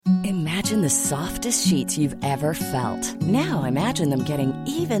Imagine the softest sheets you've ever felt. Now imagine them getting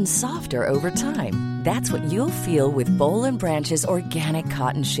even softer over time. That's what you'll feel with Boll & Branch's organic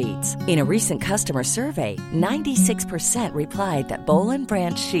cotton sheets. In a recent customer survey, 96% replied that Boll &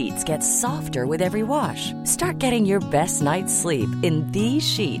 Branch sheets get softer with every wash. Start getting your best night's sleep in these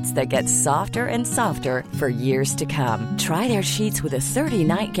sheets that get softer and softer for years to come. Try their sheets with a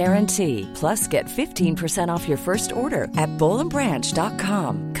 30-night guarantee. Plus, get 15% off your first order at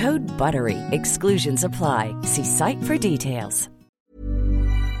bollandbranch.com. Code BUTTERY. Exclusions apply. See site for details.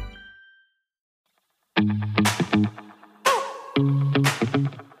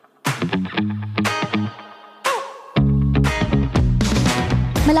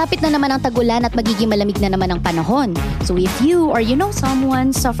 Malapit na naman ang tag-ulan at magiging malamig na naman ang panahon. So if you or you know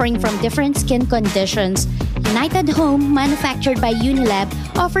someone suffering from different skin conditions, United Home, manufactured by Unilab,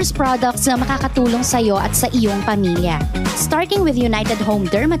 offers products na makakatulong sa iyo at sa iyong pamilya. Starting with United Home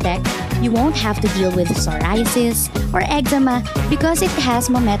Dermatech, you won't have to deal with psoriasis or eczema because it has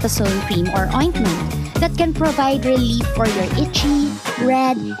mometasone cream or ointment that can provide relief for your itchy,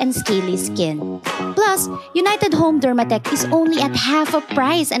 red, and scaly skin. Plus, United Home Dermatech is only at half a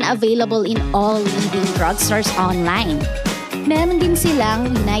price and available in all leading drugstores online. Meron din silang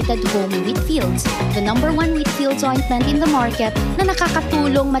United Home Whitfields, the #1 Whitfields ointment in the market na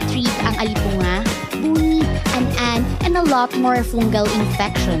nakakatulong matreat ang alipunga, buni, an-an, and a lot more fungal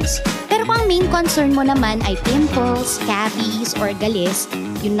infections. Pero kung ang main concern mo naman ay pimples, cavities, or galis,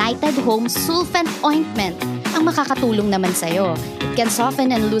 United Home Sulfent Ointment ang makakatulong naman sa'yo. It can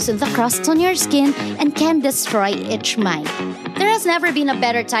soften and loosen the crusts on your skin and can destroy itch mite. There has never been a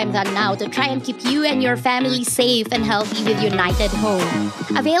better time than now to try and keep you and your family safe and healthy with United Home.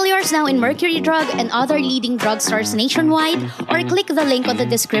 Avail yours now in Mercury Drug and other leading drugstores nationwide, or click the link on the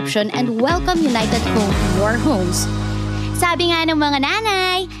description and welcome United Home to your homes. Sabi nga ng mga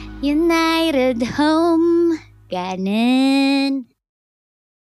nanay, United Home. Ganun.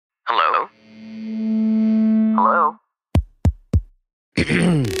 Hello? Hello?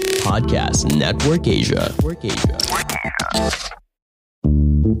 Podcast Network Asia.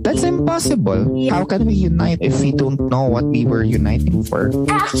 That's impossible. How can we unite if we don't know what we were uniting for?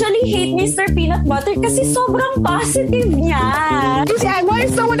 I actually hate Mr. Peanut Butter kasi sobrang positive niya. Kasi why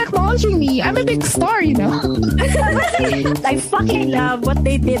is someone acknowledging me? I'm a big star, you know? I fucking love what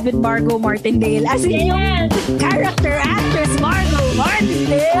they did with Margot Martindale. As in yung character actress Margot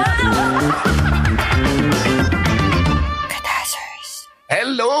Martindale.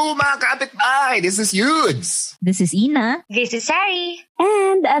 Hello mga kapitbahay! This is Yudes! This is Ina. This is Sari.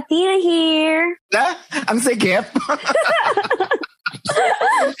 And Athena here. Ang sikip!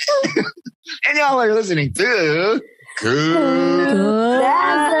 And y'all are listening to Good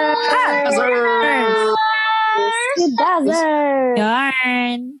Dazzers.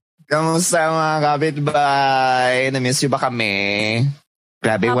 Yarn. Kamusta mga kapitbahay? Na-miss nyo ba kami?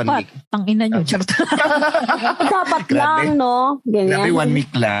 Grabe, 1 week. Tangina nyo. Dapat lang, no? Ganyan. Grabe, 1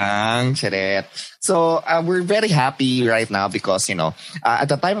 week lang. Charet. So, we're very happy right now because, you know, at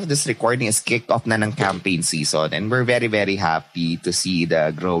the time of this recording is kicked off na ng campaign season. And we're very, very happy to see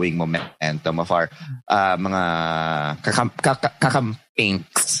the growing momentum of our mga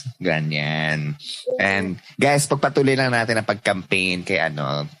kakampings. Ganyan. And guys, pagpatuloy lang natin ang pag-campaign kay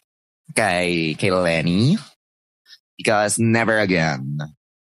Lenny. Because never again.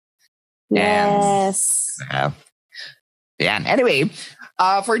 Yes. Yan. Anyway,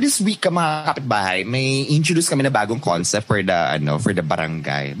 for this week, mga kapitbahay, may introduce kami na bagong concept for the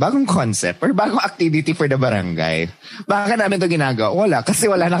barangay. Bagong concept or bagong activity for the barangay. Bakit namin ito ginagawa? Wala. Kasi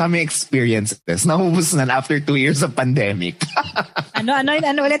wala na kami experiences. Naubos na after 2 years of pandemic. Ano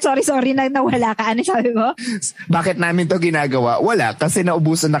ulit? Sorry na nawala ka. Ano sabi mo? Bakit namin to ginagawa? Wala. Kasi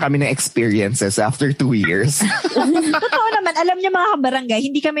naubusan na kami ng experiences after 2 years. Totoo naman. Alam niyo mga kabarangay,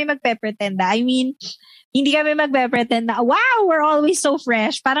 hindi kami magpe-pretenda. I mean, hindi kami magpe-pretend na, wow, we're always so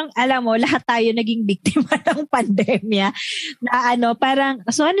fresh. Parang, alam mo, lahat tayo naging biktima ng pandemya. Na parang,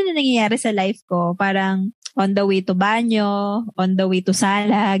 so ano na nangyayari sa life ko? Parang, on the way to banyo, on the way to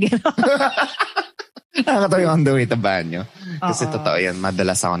sala, gano'n. Nakakatawa yung on the way to banyo. Kasi totoo yan,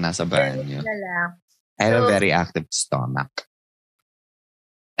 madalas ako nasa banyo. I have a very active stomach.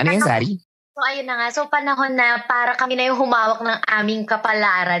 Ano yun, Sari? So, ayun na nga. So, panahon na para kami na yung humawak ng aming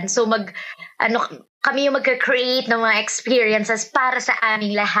kapalaran. So, kami yung magka-create ng mga experiences para sa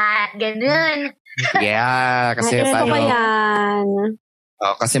aming lahat. Ganun. Yeah, kasi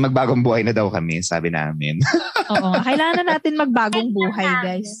kasi magbagong buhay na daw kami, sabi namin. Oo, kailangan na natin magbagong buhay,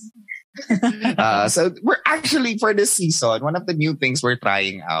 guys. So, we're actually, for this season, one of the new things we're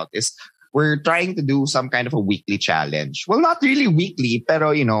trying out is we're trying to do some kind of a weekly challenge. Well, not really weekly,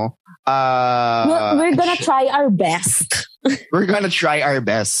 pero, you know, We're gonna try our best. We're gonna try our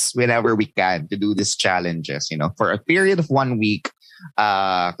best whenever we can to do these challenges. For a period of 1 week,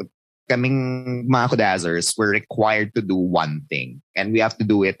 kaming mga Kudazzers, we're required to do one thing, and we have to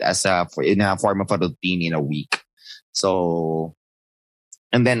do it in a form of a routine in a week. So,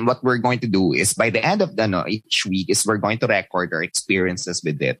 and then what we're going to do is by the end of each week is we're going to record our experiences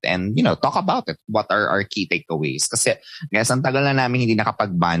with it and, talk about it. What are our key takeaways? Kasi, guys, ang tagal na namin hindi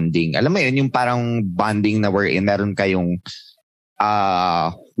nakapag-bonding. Alam mo yun, yung parang bonding na we're in, meron kayong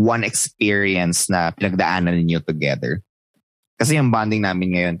one experience na pinagdaanan ninyo together. Kasi yung bonding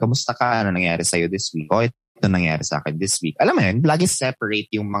namin ngayon, kamusta ka? Ano nangyari sa'yo this week? Oh, ito nangyari sa akin this week. Alam mo yun, lagi separate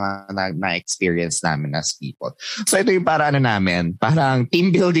yung mga na-experience namin as people. So ito yung parang namin, parang team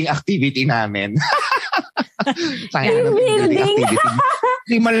building activity namin. Team building?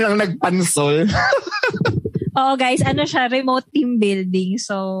 Hindi man lang nagpansol. Oo guys, siya, remote team building.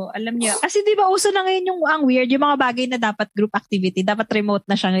 So, alam niyo, kasi di ba uso na ngayon yung ang weird, yung mga bagay na dapat group activity, dapat remote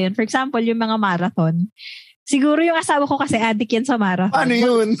na siya ngayon. For example, yung mga marathon. Siguro yung asawa ko kasi addict yan sa marathon. Ano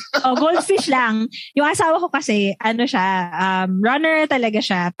yun? Goldfish lang. Yung asawa ko kasi, runner talaga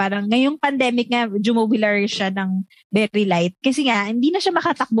siya. Parang ngayong pandemic nga, jumobilar siya ng very light. Kasi nga, hindi na siya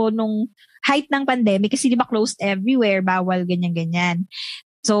makatakbo nung height ng pandemic kasi di ba closed everywhere, bawal, ganyan-ganyan.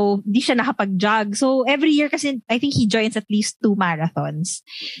 So, di siya nakapag-jog. So, every year kasi, I think he joins at least 2 marathons.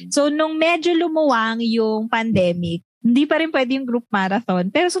 So, nung medyo lumuwang yung pandemic, hindi pa rin pwede yung group marathon.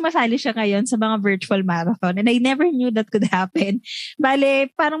 Pero sumasali siya ngayon sa mga virtual marathon. And I never knew that could happen.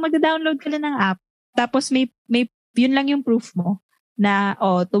 Bale, parang magda-download ka lang ng app. Tapos may yun lang yung proof mo na,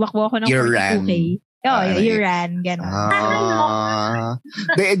 tumakbo ako ng 42K. You ran. Gano'n.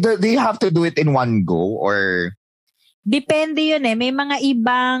 Do you have to do it in one go or... Depende yun eh. May mga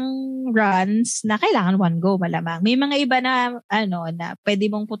ibang runs na kailangan one go malamang. May mga iba na na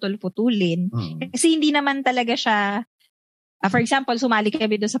pwede mong putol-putulin. Kasi hindi naman talaga siya for example, sumali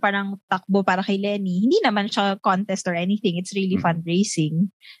kami doon sa parang takbo para kay Lenny. Hindi naman siya contest or anything. It's really fundraising.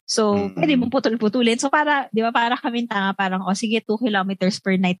 So, pwede mong putol-putulin. So, di ba, para kami tanga, parang, sige, 2 kilometers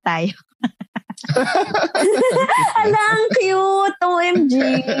per night tayo. Alang cute! OMG!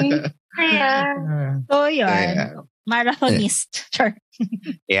 So, yun. Marathonist. Sure.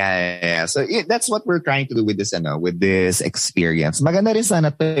 Yeah. So that's what we're trying to do with this experience. Maganda rin sana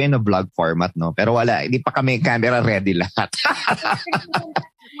to in a vlog format, no? Pero wala, hindi pa kami camera ready lahat.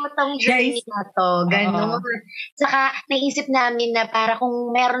 Itong journey na to, gano'n. Saka naisip namin na para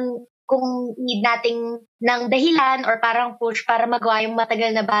kung need nating ng dahilan or parang push para magawa yung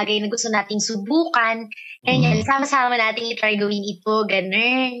matagal na bagay na gusto nating subukan, ganyan, sama-sama nating i-try gawin ito,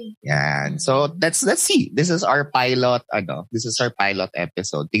 ganun. Yan. So, let's see. This is our pilot,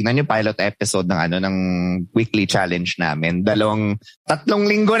 episode. Tingnan yung pilot episode ng weekly challenge namin. 3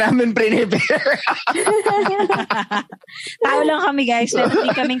 linggo namin prepare. Tayo lang kami, guys.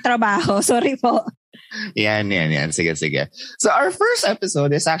 Hindi kaming trabaho. Sorry po. Yan. Sige. So our first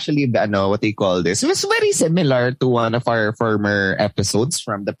episode is actually, what they call this. It was very similar to one of our former episodes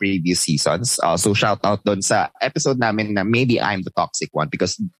from the previous seasons. So shout out doon sa episode namin na Maybe I'm the Toxic One,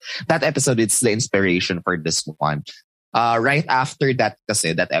 because that episode is the inspiration for this one. Right after that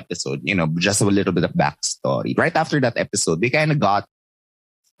episode, just a little bit of backstory. Right after that episode, we kind of got,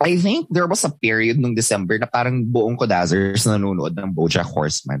 I think there was a period nung December na parang buong Kudazzers nanonood ng BoJack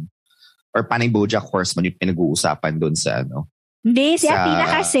Horseman. Or panay BoJack Horseman yung pinag-uusapan doon sa Hindi, si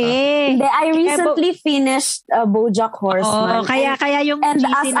Athena kasi. Hindi, I recently finished BoJack Horseman. Kaya yung and GC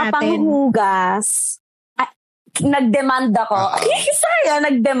as natin. a panghugas, nag-demand ako.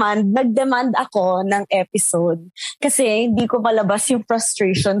 Nag-demand ako ng episode. Kasi hindi ko malabas yung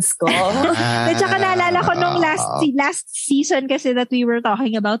frustrations ko. At saka naalala ko nung last season kasi that we were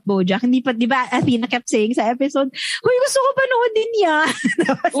talking about BoJack. Hindi pa, di ba, Athena kept saying sa episode, huy, gusto ko panoodin niya.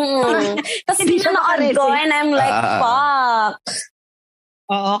 Tapos pinanood ko and I'm like, fuck.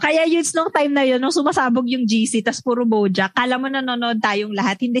 Oo, kaya yun nung time na yun, nung sumasabog yung GC, tas puro BoJack, kala mo nanonood tayong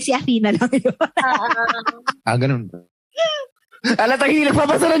lahat, hindi si Athena lang yun. Ganun ba? Alatang hindi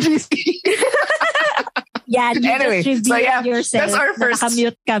nagpapasa ng GC. Yeah, you anyway, just reveal yourself. That's our first...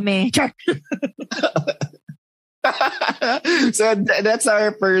 Naka-mute kami. So that's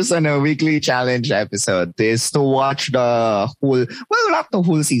our first weekly challenge episode, is to watch the whole, well, not the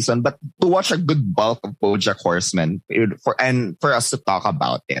whole season, but to watch a good bulk of BoJack Horseman for us to talk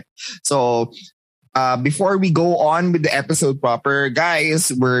about it. So before we go on with the episode proper,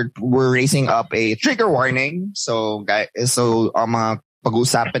 guys, we're raising up a trigger warning. So guys, mga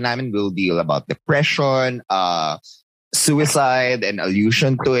pag-uusapan namin will deal about depression, suicide and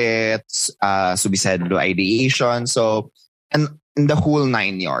allusion to it, suicidal ideation. So, and in the whole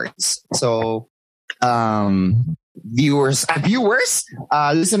 9 yards. So, viewers,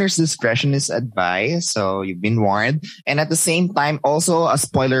 listeners' discretion is advised. So you've been warned. And at the same time, also a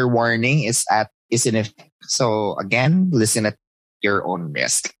spoiler warning is in effect. So again, listen at your own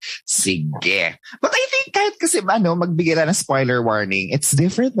risk. Sige. But I think kahit kasi magbigay na ng spoiler warning, it's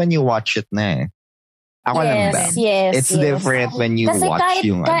different when you watch it na eh. Ako lang ba? Yes, it's different when you kasi watch kahit,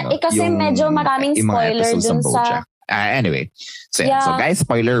 yung kasi yung, medyo maraming spoiler dun sa... anyway. So guys,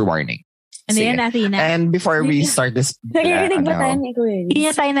 spoiler warning. Ano yan, Athena? And before we start this... Naririnig ba tayo ni Kuya? Hindi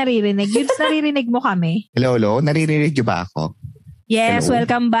niya tayo naririnig. Yun, naririnig mo kami. Hello? Naririnig niyo ba ako? Yes, Hello?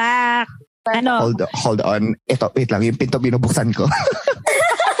 Welcome back. Ano? Hold on. Ito, wait lang. Yung pinto binubuksan ko.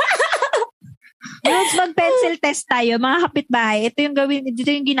 Let's mag-pencil test tayo, mga kapitbahay. Ito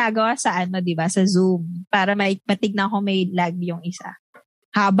yung ginagawa sa di ba? Sa Zoom. Para matignan kung may lag yung isa.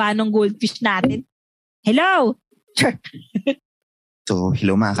 Haba ng goldfish natin. Hello! So,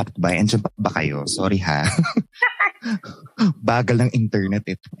 hello mga kapitbahay. Andiyan pa ba kayo? Sorry ha. Bagal ng internet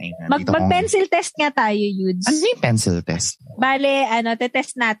ito. Mag-pencil test nga tayo, Yudes. Ano yung pencil test? Bale,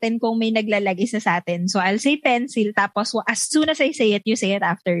 tetest natin kung may naglalagay sa atin. So, I'll say pencil, tapos as soon as I say it, you say it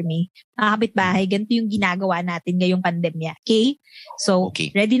after me. Mga kapitbahay, ganito yung ginagawa natin ngayong pandemya. Okay? So,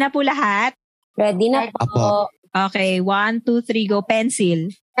 ready na po lahat? Ready na po. Apo. Okay, 1, 2, 3, go. Pencil.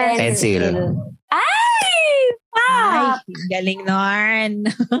 Ay, galing Norn.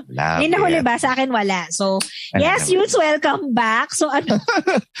 Hindi nahuli ba? Sa akin wala. So, yes, Yudes, welcome back. So,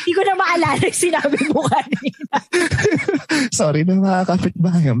 hindi ko na maalala yung sinabi mo kanina. Sorry na mga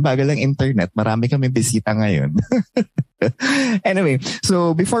kapitbahay. Bagal ang internet. Marami kami bisita ngayon. Anyway,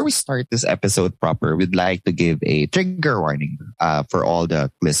 so before we start this episode proper, we'd like to give a trigger warning for all the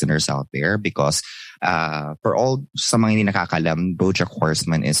listeners out there because for all sa mga hindi nakakalam, BoJack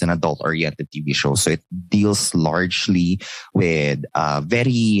Horseman is an adult-oriented TV show. So it deals largely with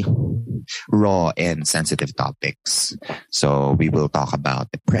very raw and sensitive topics. So we will talk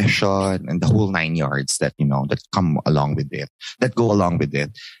about depression and the whole 9 yards that, that come along with it, that go along with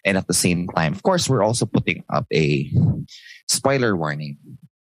it. And at the same time, of course, we're also putting up a spoiler warning.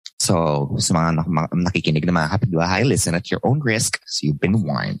 So, sa mga nakikinig na mga kapitbahay, listen at your own risk so you've been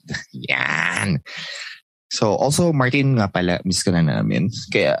warned. Yan. So, also, Martin nga pala, miss ka na namin.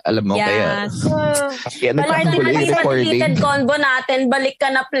 Kaya, alam mo, kaya Martin, recording. Convo natin, balik ka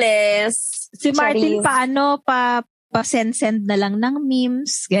na, please. Si Martin, paano pa-send na lang ng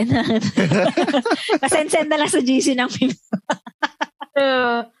memes? Ganun. Pa-send na lang sa GC ng memes.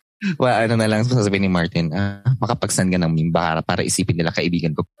 Well, ano na lang sasabihin ni Martin, makapag-send ka ng meme para isipin nila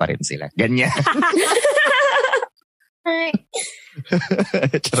kaibigan ko pa rin sila. Ganyan.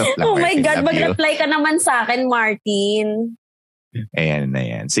 Oh my God, mag-reply ka naman sa akin, Martin. Ayan.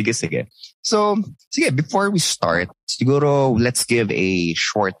 Sige. So, before we start, siguro let's give a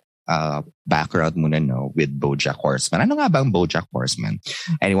short background muna with BoJack Horseman. Ano nga ba ang BoJack Horseman?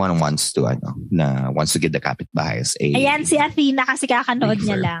 Anyone wants to give the kapitbahays a... Ayan, si Athena kasi kakanood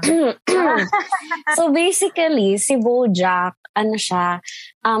niya lang. So basically, si BoJack,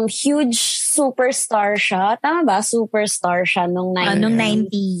 huge superstar siya. Tama ba? Superstar siya nung 90s. Nung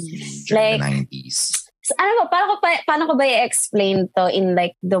 90s. Like, the 90s. Paano ko ba i-explain to in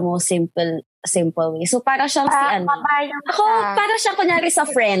like the most simple way? So para siyang para siyang kunyari sa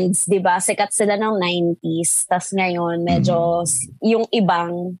Friends, 'di ba? Sikat sila ng 90s. Tas ngayon medyo yung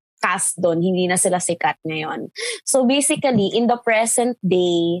ibang cast doon hindi na sila sikat ngayon. So basically in the present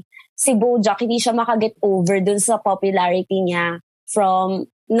day, si BoJack hindi siya makaget over dun sa popularity niya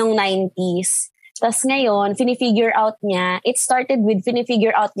from nung 90s. Tapos ngayon, it started with finifigure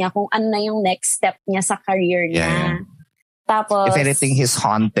out niya kung ano na yung next step niya sa career niya. Yeah. Tapos, if anything, he's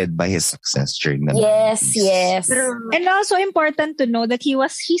haunted by his success during the Yes. And also important to know that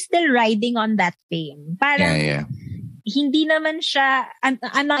he's still riding on that fame. Parang, hindi naman siya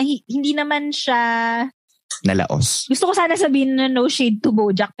nalaos. Gusto ko sana sabihin na no shade to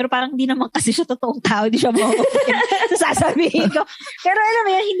BoJack, pero parang hindi naman kasi siya totoong tao, hindi siya sasabihin ko. Pero alam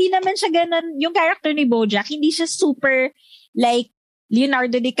mo yun, hindi naman siya ganun. Yung character ni BoJack, hindi siya super like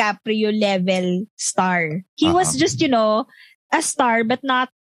Leonardo DiCaprio level star. He was just, a star but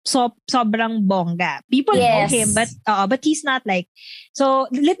not sobrang bongga. People know him but he's not like, so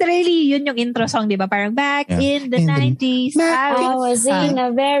literally yun yung intro song, di ba? Parang back in the 90s I was in a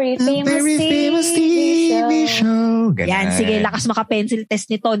very famous TV show. Ganun. Yan, sige, lakas maka-pencil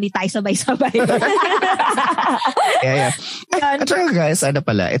test nito, hindi tayo sabay-sabay. Yeah. At saka guys,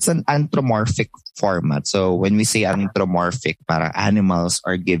 it's an anthropomorphic format. So when we say anthropomorphic, parang animals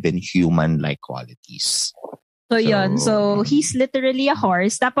are given human-like qualities. So yun. So he's literally a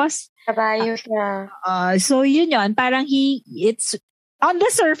horse. Tapos kabayo siya. So yun. Parang it's on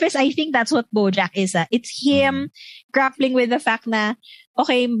the surface, I think that's what BoJack is. It's him grappling with the fact na,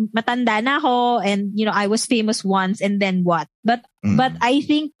 okay, matanda na ako and, I was famous once and then what? But I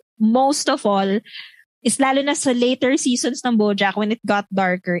think most of all, is lalo na sa later seasons ng BoJack when it got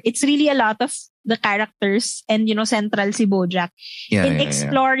darker, it's really a lot of the characters and, central si BoJack in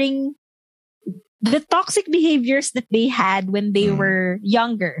exploring the toxic behaviors that they had when they were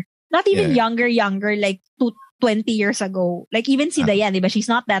younger. Not even younger, like 20 years ago. Like even si Diane, diba? She's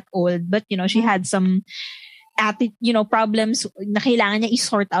not that old, but she had some problems na kailangan niya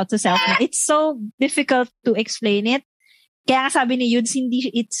i-sort out sa self. It's so difficult to explain it. Kaya sabi ni Yudes,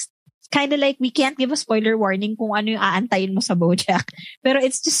 it's kind of like we can't give a spoiler warning kung ano yung aantayin mo sa BoJack. Pero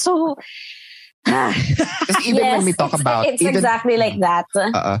it's just so... even when we talk about it's exactly like that.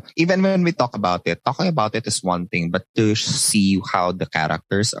 Even when we talk about it, talking about it is one thing, but to see how the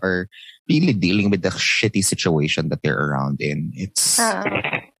characters are really dealing with the shitty situation that they're around in, it's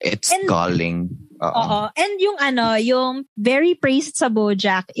galling. And yung very praised sa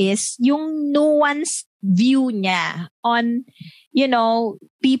BoJack is yung nuanced view niya on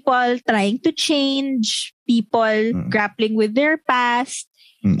people trying to change, people grappling with their past.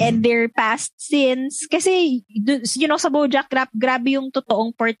 And their past sins. Kasi, sa BoJack, grabe yung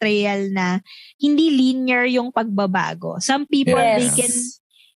totoong portrayal na hindi linear yung pagbabago. Some people, they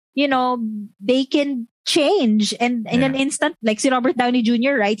can change. And in an instant, like si Robert Downey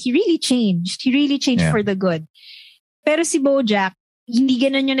Jr., right? He really changed. He really changed for the good. Pero si BoJack, hindi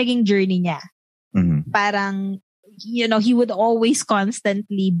ganun yung naging journey niya. Parang, he would always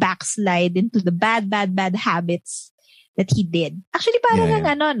constantly backslide into the bad habits that he did. Actually, parang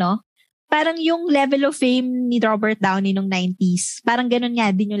parang yung level of fame ni Robert Downey nung 90s, parang ganun nga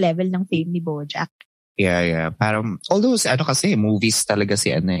din yung level ng fame ni BoJack. Yeah. Parang, although kasi, movies talaga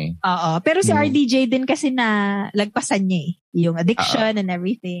si Oo. Pero si RDJ din kasi na lagpasan niya yung addiction and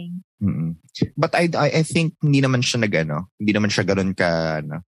everything. But I think hindi naman siya ganun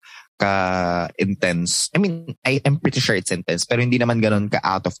ka-intense. I mean, I'm pretty sure it's intense, pero hindi naman ganun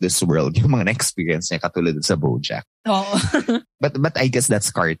ka-out of this world yung mga na-experience niya katulad sa BoJack. But I guess that's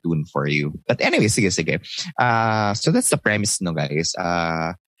cartoon for you. But anyway, sige. So that's the premise, guys.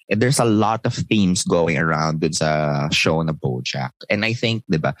 There's a lot of themes going around dun sa show na BoJack. And I think,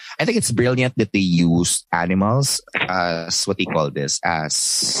 diba? I think it's brilliant that they use animals as what they call this,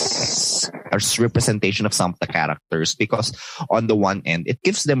 as representation of some of the characters. Because on the one end, it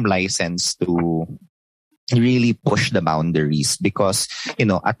gives them license to really push the boundaries. Because,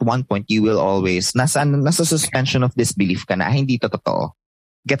 at one point, you will always, nasa suspension of disbelief ka na, hindi to totoo.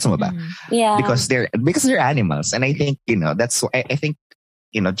 Gets mo ba? Yeah. Because they're animals. And I think, that's, I think,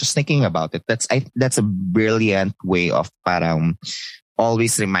 just thinking about it, that's a brilliant way of parang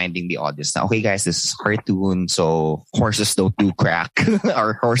always reminding the audience na, okay guys, this is cartoon, so horses don't do crack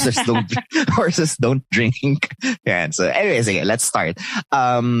or horses don't drink. Yeah. So anyways, okay, let's start.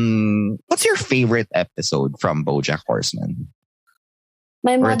 What's your favorite episode from BoJack Horseman?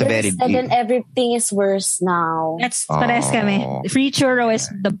 My mother said and everything is worse now. That's pares kami. Free Churro is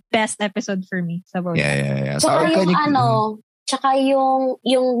the best episode for me sa BoJack. Yeah. So tsaka yung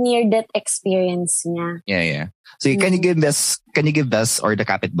near-death experience niya. Yeah. So can you give us or the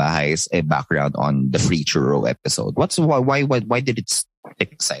kapitbahays a background on the Free Churro episode? Why did it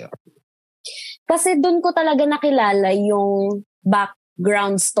stick sa'yo? Kasi dun ko talaga nakilala yung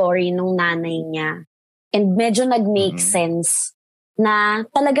background story nung nanay niya. And medyo nag-make sense na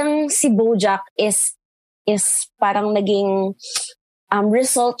talagang si BoJack is parang naging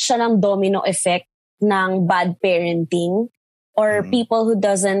result siya ng domino effect ng bad parenting. Or people who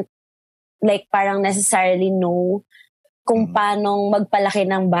doesn't parang necessarily know kung paano magpalaki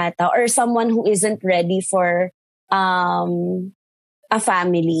ng bata, or someone who isn't ready for a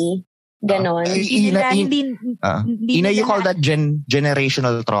family. Ganon. You call that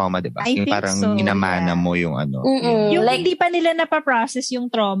generational trauma, diba? I think parang so, minamana mo yung Yung hindi pa nila napaprocess yung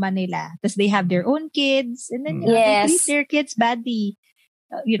trauma nila. Tapos they have their own kids. And then they treat their kids badly.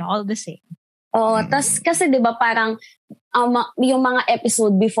 All the same. Tas kasi 'di ba parang yung mga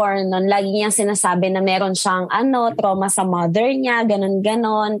episode before nun, lagi niyang sinasabi na meron siyang trauma sa mother niya,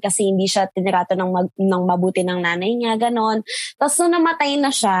 ganon kasi hindi siya tinirato ng mabuti ng nanay niya, ganon. Tapos nung namatay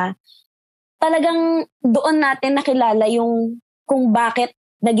na siya, talagang doon natin nakilala yung kung bakit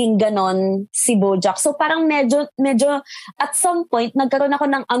naging ganon si BoJack. So parang medyo at some point nagkaroon ako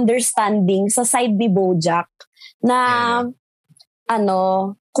ng understanding sa side ni BoJack na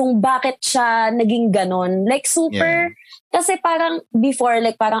kung bakit siya naging ganon. Like super, kasi parang before,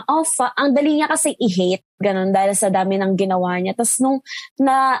 like parang, ang dali niya kasi i-hate, ganon, dahil sa dami ng ginawa niya. Tapos nung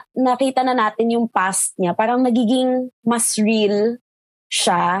nakita na natin yung past niya, parang nagiging mas real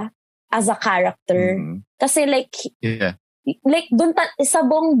siya as a character. Kasi like, like dun sa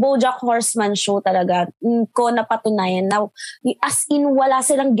buong BoJack Horseman show talaga ko napatunayan na as in wala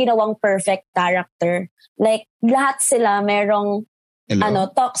silang ginawang perfect character. Like lahat sila merong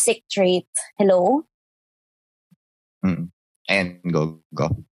toxic trait. Hello? And go.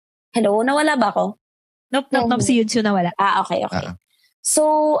 Hello? Nawala ba ako? Nope. Si Yunsu nawala. Okay.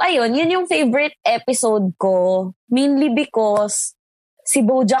 So, ayun, yun yung favorite episode ko. Mainly because si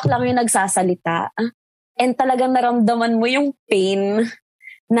BoJack lang yung nagsasalita. And talagang naramdaman mo yung pain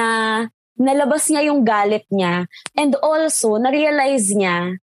na nalabas niya yung galit niya. And also, na-realize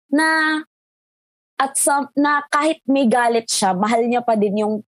niya na na kahit may galit siya, mahal niya pa din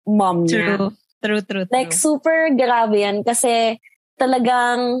yung mom niya. True. Like, super grabe yan kasi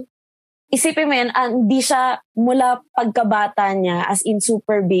talagang, isipin mo yan, hindi siya mula pagkabata niya, as in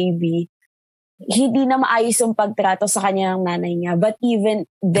super baby, hindi na maayos yung pagtrato sa kanyang nanay niya. But even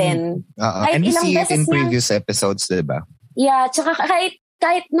then, and you see it in previous episodes, diba? Yeah, tsaka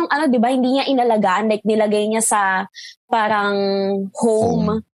kahit nung diba, hindi niya inalagaan, like nilagay niya sa parang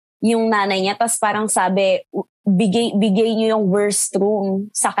home yung nanay niya, tapos parang sabi, bigay niyo yung worst room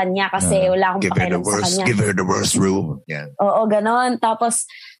sa kanya kasi wala akong pakialam sa kanya. Give her the worst room. Yeah. Oo, ganon. Tapos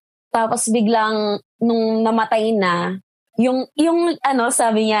biglang nung namatay na, yung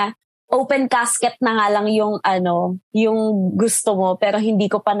sabi niya, open casket na nga lang yung gusto mo pero hindi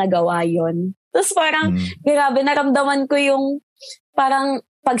ko pa nagawa yon. Tapos parang grabe, naramdaman ko yung parang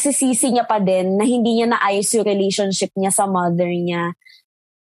pagsisisi niya pa din na hindi niya naayos yung relationship niya sa mother niya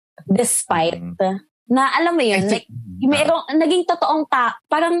despite na alam mo yun, like mayroong naging totoong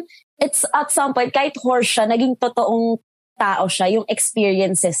parang it's at some point kahit horse siya, naging totoong tao siya, yung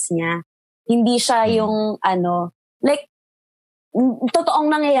experiences niya. Hindi siya yung like totoong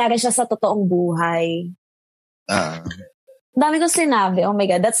nangyayari siya sa totoong buhay. Dami kong sinabi. Oh my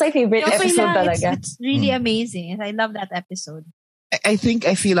God, that's my favorite episode talaga. It's really amazing. I love that episode. I think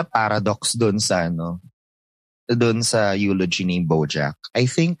I feel a paradox dun sa eulogy ni BoJack. I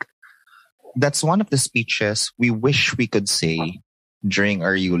think that's one of the speeches we wish we could say during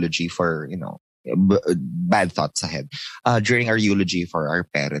our eulogy for, bad thoughts ahead. During our eulogy for our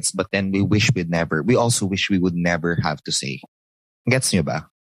parents, but then we also wish we would never have to say. Gets niyo ba?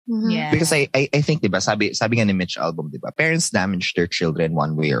 Yeah. Because I think, diba, sabi nga ni Mitch Albom, diba, parents damage their children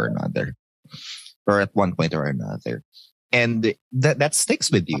one way or another. Or at one point or another. And that sticks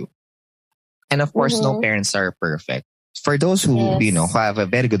with you. And of course, no parents are perfect. For those who, who have a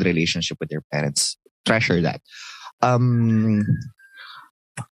very good relationship with their parents, treasure that.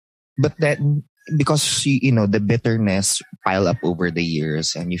 But then, because, the bitterness pile up over the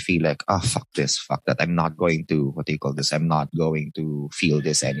years and you feel like, fuck this, fuck that. I'm not going to, I'm not going to feel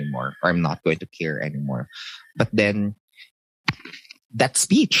this anymore. Or I'm not going to care anymore. But then, that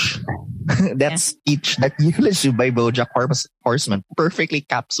speech, that eulogy by BoJack Horseman perfectly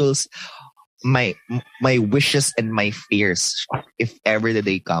capsules my wishes and my fears if ever the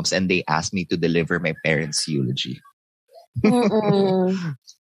day comes and they ask me to deliver my parents' eulogy.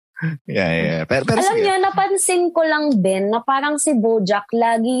 Yeah. Pero alam niyo, napansin ko lang din na parang si BoJack,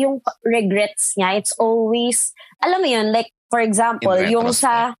 lagi yung regrets niya, it's always, alam mo yun, like, for example, yung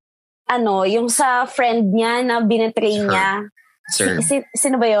sa friend niya na binetray niya.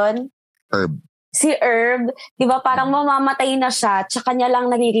 Sino ba yun? Herb. Si Herb, di ba parang mamamatay na siya, tsaka niya lang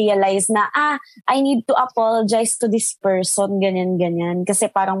nare-realize na, I need to apologize to this person, ganyan,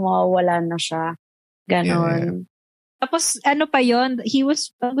 kasi parang mawawala na siya. Ganon. Yeah. Tapos, pa yon?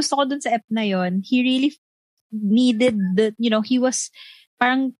 Gusto ko dun sa ep na yon, he really needed he was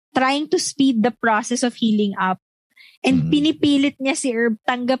parang trying to speed the process of healing up. And pinipilit niya si Herb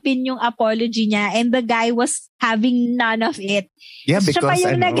tanggapin yung apology niya, and the guy was having none of it. Yeah, so, because siya pa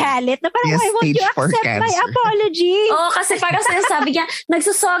yung nagalit na parang, why won't you accept my apology? Kasi parang sinasabi niya,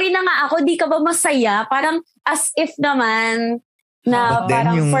 nagsusorry na nga ako, di ka ba masaya? Parang as if naman na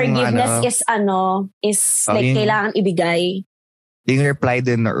parang forgiveness is like kailangan ibigay. Yung reply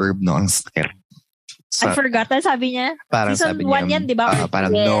din na Herb, ang sakit. I forgot na sabi niya. Parang Season sabi niya, 1 yan, di ba?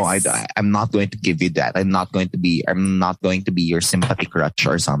 Parang no, I'm not going to give you that. I'm not going to be your sympathy crutch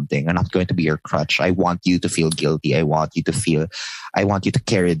or something. I'm not going to be your crutch. I want you to feel guilty. I want you to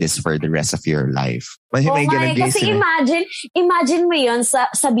carry this for the rest of your life. Kasi imagine mo yun,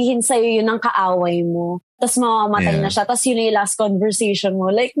 sabihin sa'yo yun ng kaaway mo. Tapos mamamatay na siya. Tapos yun yung last conversation mo.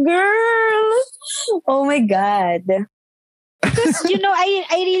 Like, girl! Oh my God. Because, I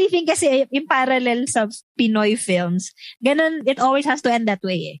really think kasi in parallels of Pinoy films, ganun, it always has to end that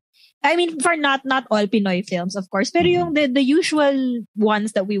way eh. I mean, for not all Pinoy films, of course. Pero yung the usual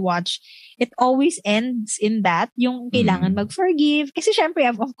ones that we watch, it always ends in that. Yung kailangan mag-forgive. Kasi syempre,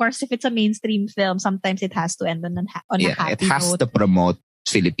 of course, if it's a mainstream film, sometimes it has to end on a happy note. It has to promote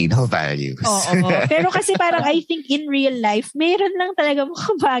Filipino values. Oo. Pero kasi parang I think in real life, meron lang talaga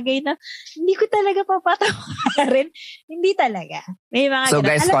mga bagay na hindi ko talaga papatawarin. Hindi talaga. May mga So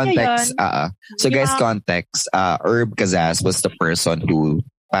guys, context. Yeah. Context. Herb Kazaz was the person who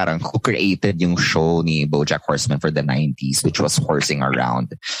created yung show ni BoJack Horseman for the 90s, which was Horsing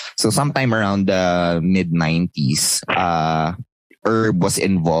Around. So sometime around the mid-90s, Herb was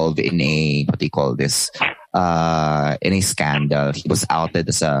involved in in a scandal. He was outed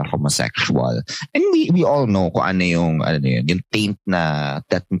as a homosexual. And we all know kung ano yung taint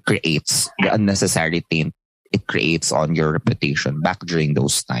that creates, the unnecessary taint it creates on your reputation back during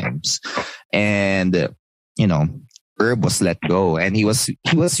those times. And, Herb was let go, and he was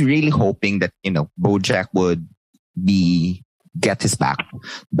really hoping that BoJack would get his back,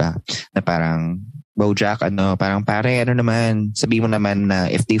 diba? Na parang BoJack parang pare naman, sabi mo naman na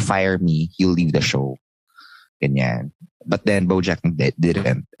if they fire me, you'll leave the show, ganyan. But then BoJack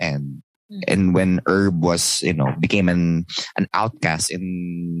didn't, and when Herb was became an outcast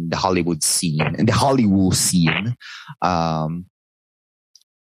in the Hollywood scene,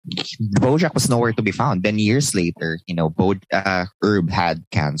 BoJack was nowhere to be found. Then years later, Herb had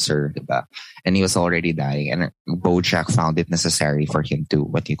cancer, diba? And he was already dying. And BoJack found it necessary for him to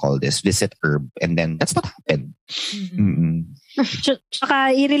visit Herb, and then that's what happened.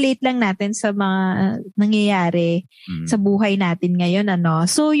 Tsaka i-relate lang natin sa mga nangyayari sa buhay natin ngayon,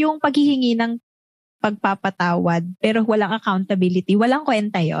 So yung paghihingi ng pagpapatawad pero walang accountability, walang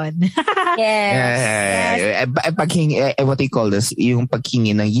kwenta yon. Yes. Paghingi, what do you call this? Yung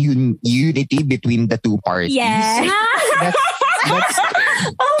paghingi ng unity between the two parties. Yes. That's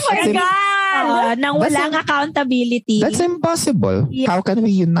oh my God! Nang walang accountability. That's impossible. Yeah. How can we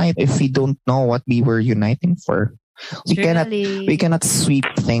unite if we don't know what we were uniting for? We cannot sweep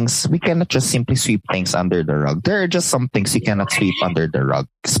things. We cannot just simply sweep things under the rug. There are just some things you cannot sweep under the rug,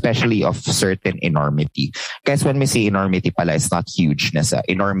 especially of certain enormity. Guys, when we say enormity pala, it's not hugeness.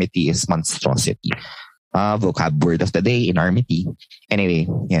 Enormity is monstrosity. Vocab word of the day, enormity. Anyway,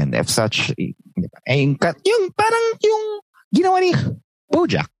 yan. If such, yung parang yung ginawa ni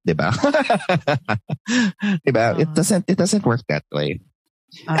BoJack, diba? Diba? It doesn't work that way.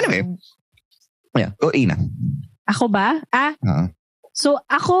 Anyway, yeah. Go, Ina. Ako ba? So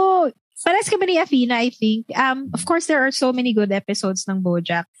ako, parehas kami ni Afina, I think. Of course, there are so many good episodes ng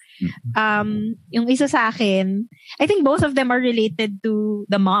BoJack. Yung isa sa akin, I think both of them are related to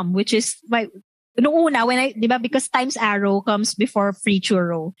the mom, which is noong una, diba, because Times Arrow comes before Free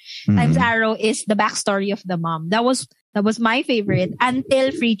Churro. Times Arrow is the backstory of the mom. That was my favorite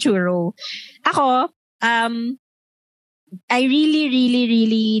until Free Churro. Ako, I really, really,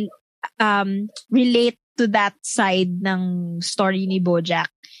 really relate to that side ng story ni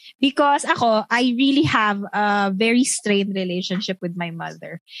BoJack. Because I really have a very strained relationship with my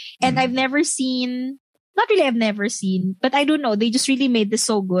mother. And I've never seen, but I don't know, they just really made this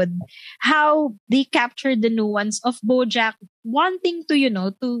so good. How they captured the nuance of BoJack wanting to,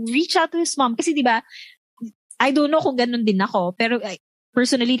 to reach out to his mom. Kasi diba, I don't know kung ganun din ako, pero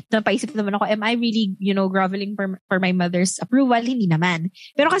personally, napaisip naman ako, am I really, groveling for my mother's approval? Hindi naman.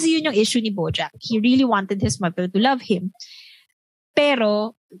 Pero kasi yun yung issue ni BoJack. He really wanted his mother to love him.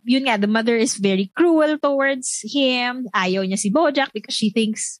 Pero, yun nga, the mother is very cruel towards him. Ayaw niya si BoJack because she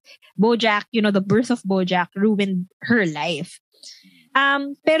thinks BoJack, the birth of BoJack ruined her life.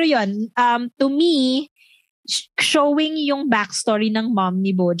 Pero yun, to me, showing yung backstory ng mom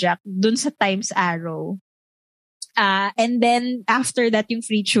ni BoJack dun sa Times Arrow, and then after that yung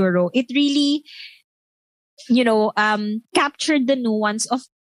Free Churro, it really captured the nuance of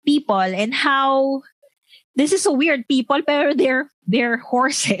people and how this is so weird, people pero they're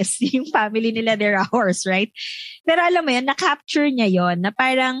horses. Yung family nila, they're a horse, right? Pero alam mo yun, na-capture niya yon na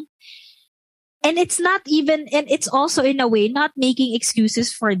parang, and it's also in a way not making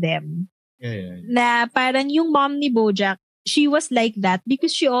excuses for them. Yeah. Na parang yung mom ni BoJack, she was like that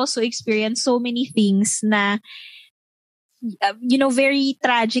because she also experienced so many things na very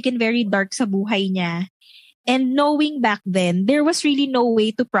tragic and very dark sa buhay niya. And knowing back then, there was really no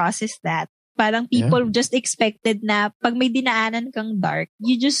way to process that. Parang people just expected na pag may dinaanan kang dark,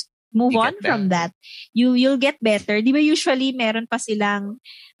 you just move on from that. You'll get better. Di ba usually meron pa silang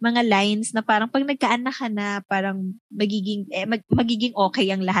mga lines na parang pag nagkaanak ka na, parang magiging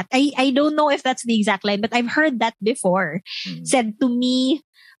okay ang lahat. I don't know if that's the exact line, but I've heard that before. Said to me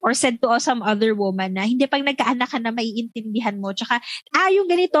or said to some other woman na hindi pag nagkaanak ka na maiintindihan mo. Tsaka, yung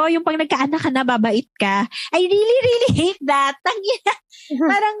ganito, yung pag nagkaanak ka na babait ka. I really, really hate that.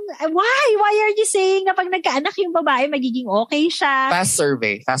 Parang, why? Why are you saying na pag nagkaanak yung babae, magiging okay siya? Fast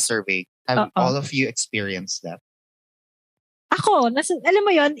survey. Have all of you experienced that? Ako, alam mo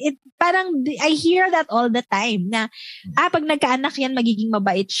yon, parang I hear that all the time na, pag nagkaanak yan, magiging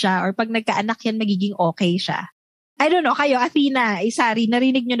mabait siya or pag nagkaanak yan, magiging okay siya. I don't know, kayo, Athena, Isari,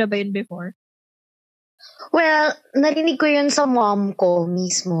 narinig nyo na ba yun before? Well, narinig ko yun sa mom ko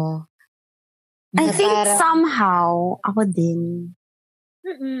mismo. I think somehow, ako din.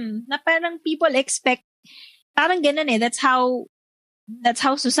 Na parang people expect, parang ganun that's how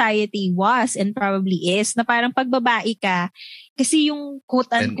society was and probably is, na parang pag babae ka, kasi yung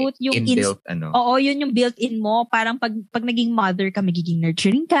quote-unquote, yung inbuilt, Oo, yun yung built-in mo, parang pag naging mother ka, magiging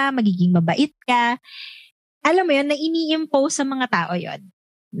nurturing ka, magiging mabait ka. Alam mo yun, na ini-impose sa mga tao yun.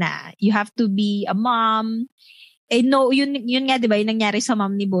 Na you have to be a mom. No, yun nga, di ba, yung nangyari sa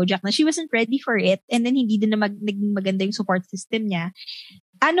mom ni Bojack na she wasn't ready for it and then hindi din na naging maganda yung support system niya.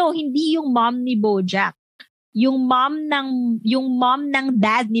 Hindi yung mom ni Bojack. Yung mom ng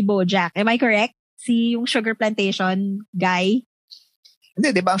dad ni Bojack. Am I correct? Yung Sugar Plantation guy?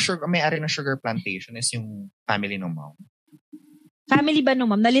 Hindi, di ba may-ari ng Sugar Plantation is yung family ng mom? Family ba nung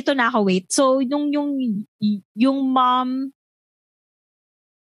mom? Nalito na ako, wait. So, yung mom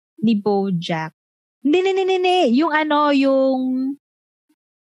ni Bojack. Hindi.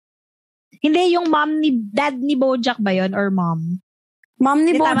 Hindi, yung mom ni dad ni Bojack ba yon or mom? Mom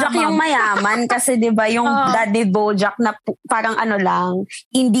ni Bojack yung mayaman kasi 'di ba yung dad ni Bojack na parang lang,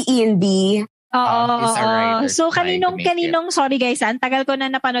 indie. Oo. So kaninong sorry guys, ang tagal ko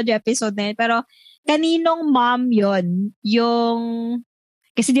na napanood yung episode na yun, pero kaninong mom yon? Yung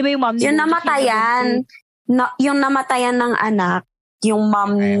kasi 'di ba yung mom ni yung namatayan, yung namatayan ng anak, yung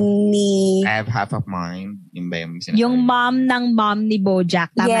mom ni I have half of mine. Yung mom ng mom ni Bojack,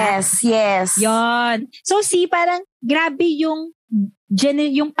 tama? Yes. Yon. So parang grabe yung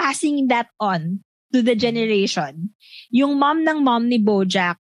passing that on to the generation. Yung mom ng mom ni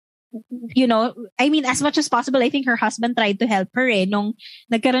Bojack, as much as possible, I think her husband tried to help her nung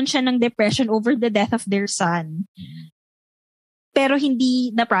nagkaroon siya ng depression over the death of their son. Pero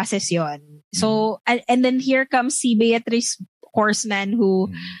hindi na-process yon. So, and then here comes si Beatrice Horseman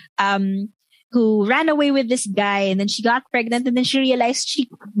who ran away with this guy and then she got pregnant and then she realized she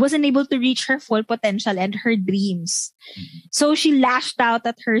wasn't able to reach her full potential and her dreams. So she lashed out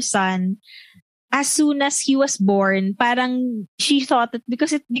at her son as soon as he was born. Parang she thought that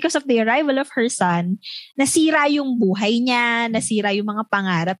because of the arrival of her son, nasira yung buhay niya, nasira yung mga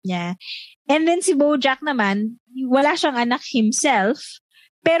pangarap niya. And then si Bojack naman, wala siyang anak himself.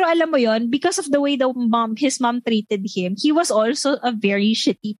 Pero alam mo yon, because of the way his mom treated him, he was also a very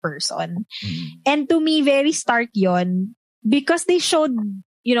shitty person. And to me, very stark yon because they showed,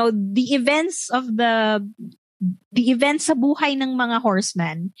 the events sa buhay ng mga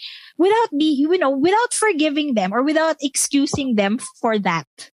horsemen without forgiving them or without excusing them for that.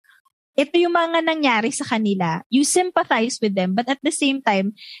 Ito yung mga nangyari sa kanila. You sympathize with them, but at the same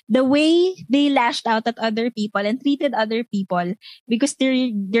time, the way they lashed out at other people and treated other people because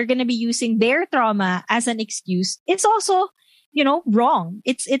they're gonna be using their trauma as an excuse, it's also, wrong.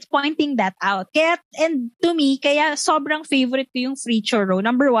 It's pointing that out. And to me, kaya sobrang favorite ko yung Free Churro.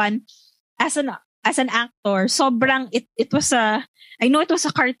 Number one, as an actor, sobrang it was I know it was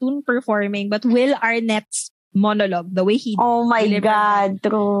a cartoon performing, but Will Arnett's monologue, the way he oh my God,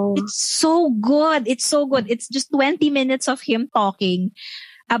 true. It's so good. It's just 20 minutes of him talking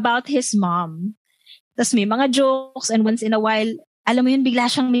about his mom. Tapos may mga jokes and once in a while, alam mo yun,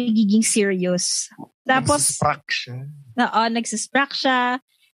 bigla siyang magiging serious. Tapos nagsisprack siya.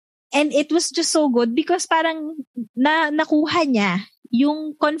 And it was just so good because parang nakuha niya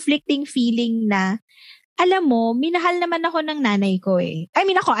yung conflicting feeling na alam mo, minahal naman ako ng nanay ko I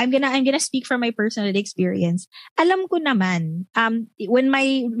mean I'm gonna speak from my personal experience. Alam ko naman, when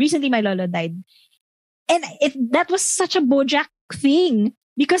recently my lolo died, and that was such a Bojack thing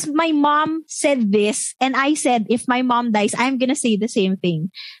because my mom said this, and I said, if my mom dies, I'm gonna say the same thing.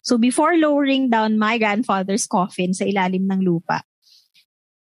 So before lowering down my grandfather's coffin sa ilalim ng lupa,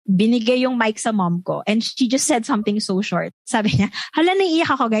 binigay yung mic sa mom ko and she just said something so short. Sabi niya, naiiyak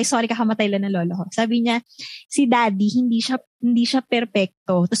ako guys, sorry kakamatay lang ng lolo ko. Sabi niya, si daddy hindi siya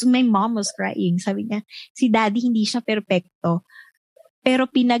perpekto. Tapos my mom was crying. Sabi niya, si daddy hindi siya perpekto. Pero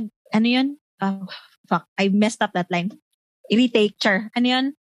ano yun? Fuck, I messed up that line. Retake, char. Ano yun?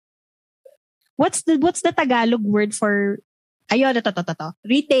 What's the Tagalog word for, ayun, ito.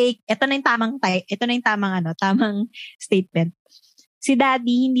 Retake. Ito na yung tamang statement. Si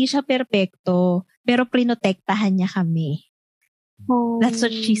Daddy, hindi siya perpekto, pero prinotektahan niya kami. Oh. That's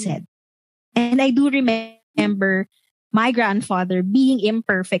what she said. And I do remember my grandfather being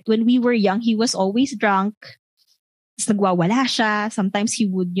imperfect. When we were young, he was always drunk. Nagwawala siya. Sometimes he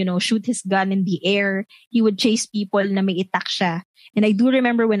would, shoot his gun in the air. He would chase people na may itak siya. And I do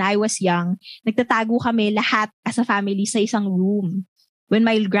remember when I was young, nagtatago kami lahat as a family sa isang room. When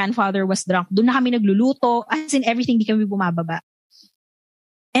my grandfather was drunk, doon na kami nagluluto. As in everything, di kami bumababa.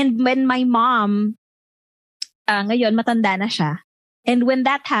 And when my mom, ngayon, matanda na siya. And when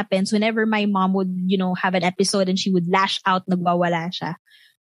that happens, whenever my mom would, have an episode and she would lash out, nagwawala siya,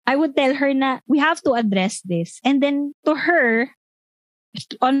 I would tell her na we have to address this. And then to her,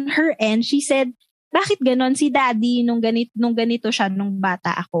 on her end, she said, bakit ganon si Daddy nung ganito siya nung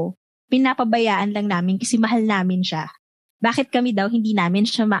bata ako? Pinapabayaan lang namin kasi mahal namin siya. Bakit kami daw hindi namin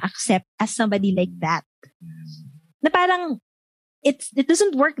siya ma-accept as somebody like that? Na parang, it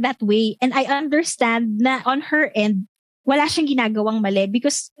doesn't work that way. And I understand na on her end, wala siyang ginagawang mali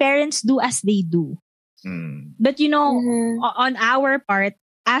because parents do as they do. But on our part,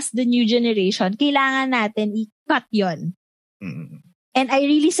 as the new generation, kailangan natin i-cut yon. And I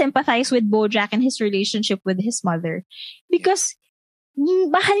really sympathize with Bojack and his relationship with his mother because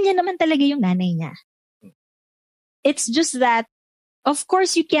mahal niya naman talaga yung nanay niya. It's just that, of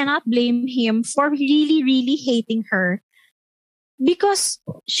course, you cannot blame him for really, really hating her because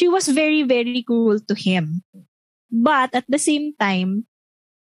she was very, very cruel to him. But at the same time,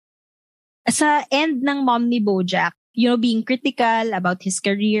 sa end ng mom ni Bojack, being critical about his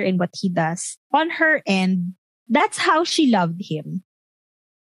career and what he does, on her end, that's how she loved him.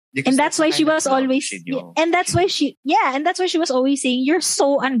 Because and that's why she was always, and that's why she was always saying, you're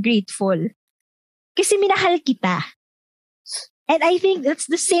so ungrateful. Kasi minahal kita. And I think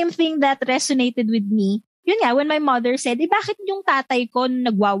that's the same thing that resonated with me. Yun nga, when my mother said, bakit yung tatay ko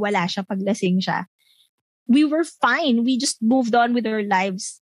nagwawala siya pag lasing siya? We were fine. We just moved on with our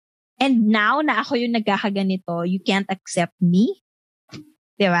lives. And now na ako yung nagkakaganito, you can't accept me?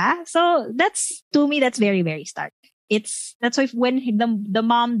 Diba? So to me, that's very, very stark. That's why when the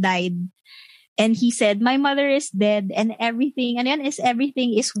mom died and he said, my mother is dead and everything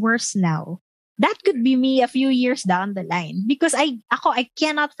is worse now. That could be me a few years down the line. Because I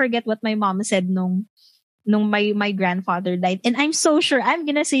cannot forget what my mom said nung my grandfather died. And I'm so sure I'm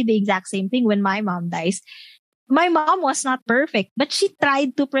gonna say the exact same thing when my mom dies. My mom was not perfect, but she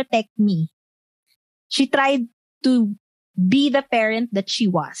tried to protect me. She tried to be the parent that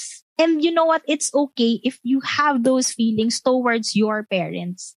she was. And you know what? It's okay if you have those feelings towards your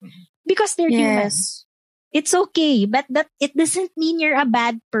parents. Because they're human. It's okay. But that it doesn't mean you're a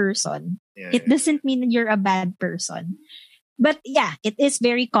bad person. It doesn't mean you're a bad person. But yeah, it is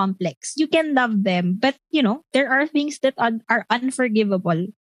very complex. You can love them, but there are things that are unforgivable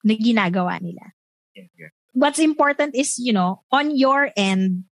na ginagawa nila. What's important is, on your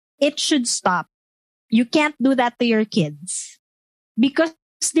end, it should stop. You can't do that to your kids. Because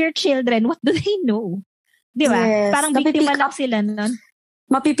they're children, what do they know? Di ba? Yes. Parang biktima lang sila nun.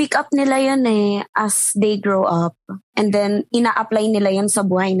 Mapipick up nila yun as they grow up. And then, ina-apply nila yun sa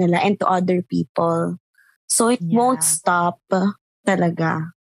buhay nila and to other people. So, it won't stop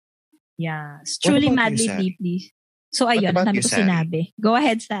talaga. Yeah. It's truly madly deeply. So, ayun, namin ko sinabi. Go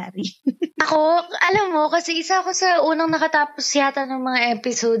ahead, Sari. Ako, alam mo, kasi isa ako sa unang nakatapos yata ng mga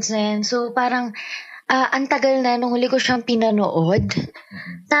episodes na yan. So, parang, ang tagal na nung huli ko siyang pinanood.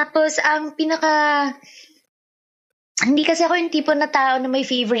 Tapos, ang hindi kasi ako yung tipo na tao na may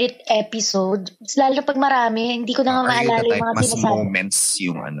favorite episode. Lalo pag marami, hindi ko na nga maalala yung mga mas moments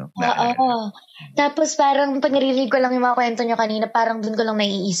yung Oo. Tapos parang pag narinig ko lang yung mga kwento nyo kanina, parang dun ko lang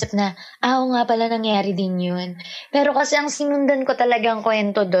naiisip na, nga pala nangyari din yun. Pero kasi ang sinundan ko talagang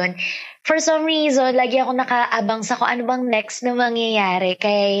kwento dun, for some reason, lagi ako nakaabang sa kung ano bang next na mangyayari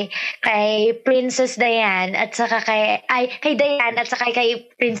kay Princess Diane at saka kay Diane at saka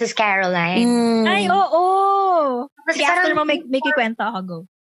kay Princess Caroline. Ay, oo! Kasi after mo may kikwento ako, go.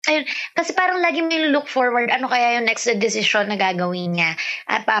 Ayun, kasi parang lagi mo look forward, ano kaya yung next decision na gagawin niya?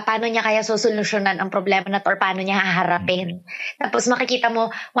 At paano niya kaya sosolusyonan ang problema na to or paano niya haharapin? Tapos makikita mo,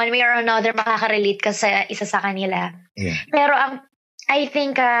 one way or another, makaka-relate ka sa isa sa kanila. Yeah. Pero I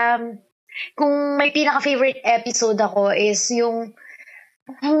think, kung may pinaka-favorite episode ako is yung,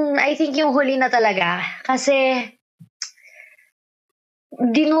 I think yung huli na talaga. Kasi,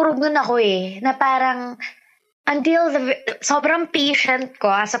 dinurog nun ako na parang, until sobrang patient ko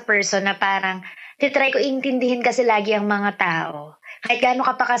as a person na parang titry ko intindihin kasi lagi ang mga tao. Kahit gaano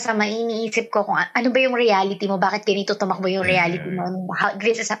ka pa kasama, iniisip ko kung ano ba yung reality mo, bakit ganito tumakbo yung reality mo,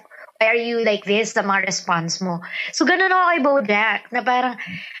 why are you like this, sa mga response mo. So, ganun ako kay BoJack, na parang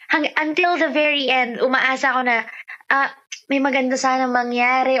until the very end, umaasa ako na may maganda sana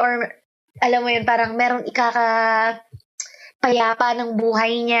mangyari or alam mo yun, parang merong payapa ng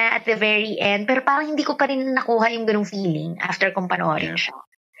buhay niya at the very end. Pero parang hindi ko pa rin nakuha yung ganung feeling after kong panoorin siya.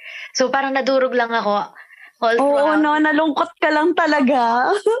 So parang nadurog lang ako. Oo, no, nalungkot ka lang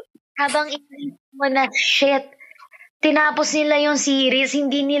talaga. Habang inisip mo na, shit, tinapos nila yung series,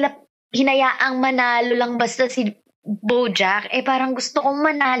 hindi nila hinayaang manalo lang basta si BoJack. Parang gusto kong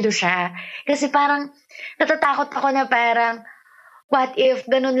manalo siya. Kasi parang natatakot ako na parang, what if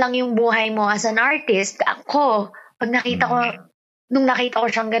ganun lang yung buhay mo as an artist? Ako, nung nakita ko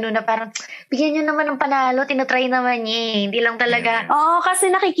siyang gano'n na parang, bigyan niyo naman ng panalo, tinatry naman niya. Hindi lang talaga. Oo,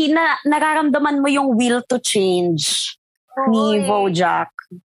 kasi nararamdaman mo yung will to change ni BoJack.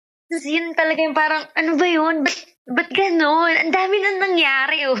 Tapos yun talaga yung parang, ano ba yun? Ba't gano'n? Ang dami na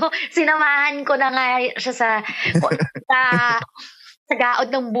nangyari. Sinamahan ko na nga siya sa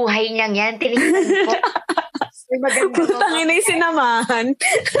gaod ng buhay niya yan. Tinignan ko. Putang ina yung sinamahan.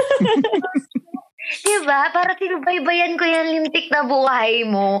 Diba? Para tinubaybayan ko yung lintik na buhay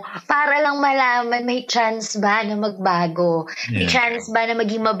mo para lang malaman may chance ba na magbago. May chance ba na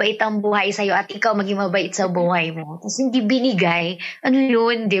maging mabait ang buhay sa'yo at ikaw maging mabait sa buhay mo. Tapos hindi binigay. Ano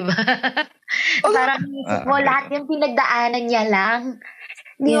yun, diba? Parang mo, lahat yung pinagdaanan niya lang.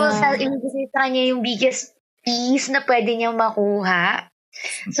 Hindi mo sa kanya yung biggest piece na pwede niyang makuha.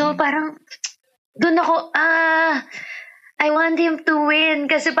 So parang doon ako, I want him to win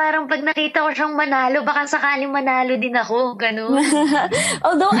kasi parang pag nakita ko siyang manalo, baka sakaling manalo din ako. Ganun.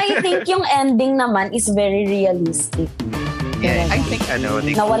 Although I think yung ending naman is very realistic. Yeah, I think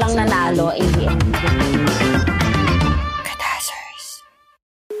na walang nanalo in the end.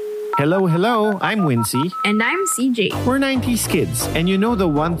 Hello, I'm Wincy. And I'm CJ. We're 90s kids, and you know the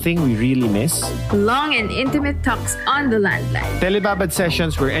one thing we really miss? Long and intimate talks on the landline. Telebabad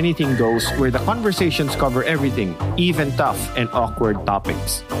sessions where anything goes, where the conversations cover everything, even tough and awkward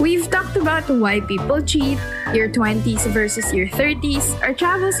topics. We've talked about why people cheat, your 20s versus your 30s, our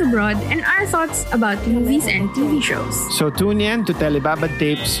travels abroad, and our thoughts about movies and TV shows. So tune in to Telebabad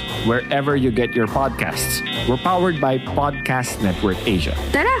Tapes wherever you get your podcasts. We're powered by Podcast Network Asia.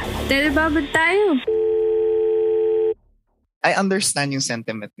 Tara! Telebabad tayo! I understand yung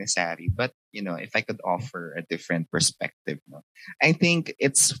sentiment ni Sari, but if I could offer a different perspective, I think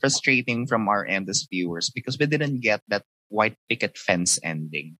it's frustrating from our end as viewers because we didn't get that white picket fence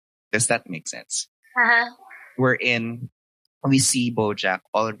ending. Does that make sense? Wherein we see BoJack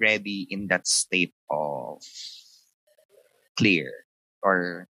already in that state of clear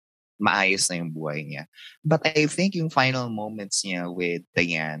or maayos na yung buhay niya. But I think yung final moments niya with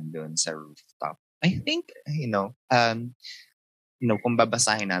Diane doon sa rooftop, I think, kung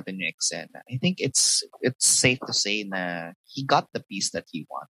babasahin natin yung eksena, I think it's safe to say na he got the peace that he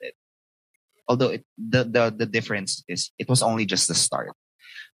wanted. Although the difference is it was only just the start.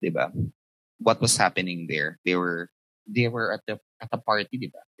 Diba? What was happening there? They were at the party,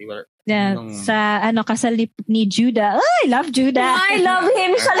 diba? They were sa kasal ni Judah. Oh, I love Judah. I love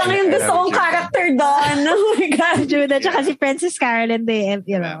him. Siya lang yung gusto kong character doon. Oh my God. Judah. Tsaka si Princess Carolyn,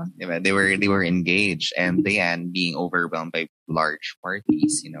 Diba, they were engaged, and Diane, being overwhelmed by large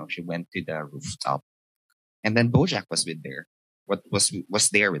parties, she went to the rooftop, and then BoJack was there. Was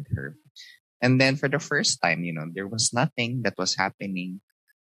there with her, and then for the first time, there was nothing that was happening.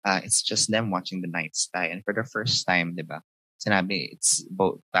 It's just them watching the night sky, and for the first time, diba? Sinabi, it's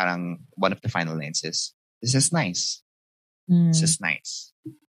both, parang one of the final lines is, this is nice. This is nice.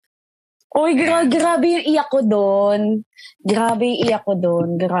 Oy, grabe yung iyak ko doon. Grabe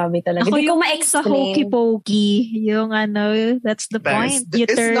talaga. Ako hindi ko ma-explain. Sa hokey pokey, yung that's the point. You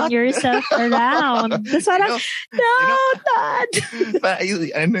turn yourself around. That's parang, Dad. But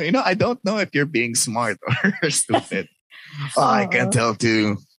I don't know if you're being smart or stupid. I can tell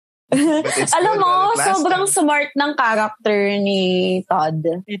too. Alam mo, sobrang smart ng character ni Todd.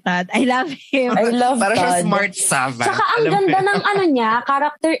 I love him. I love Todd. Para siya smart savant. Saka ang ganda ng niya,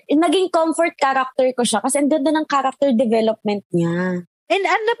 character, naging comfort character ko siya kasi ang ganda ng character development niya. And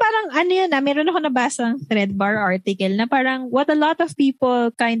parang meron ako nabasang thread bar article na parang what a lot of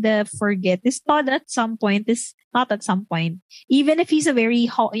people kind of forget is Todd at some point is not at some point. Even if he's a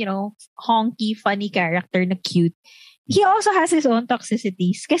very, honky, funny character na cute, he also has his own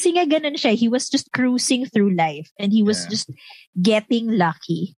toxicities. Kasi nga ganun siya. He was just cruising through life and he was just getting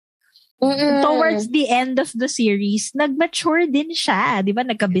lucky. towards the end of the series, nag-mature din siya. Di ba?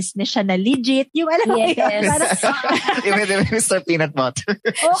 Nagka-business siya na legit. Yung alam mo yun. Even Mr. Peanut Butter.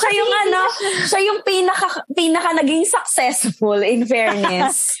 Siya yung siya yung pinaka naging successful in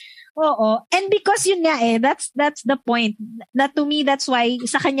fairness. Oo. And because yun nga that's the point. To me, that's why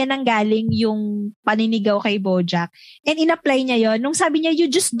sa kanya nang galing yung paninigaw kay Bojack. And in-apply niya yon. Nung sabi niya, you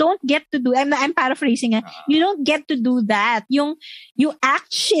just don't get to do, I'm paraphrasing you don't get to do that. Yung you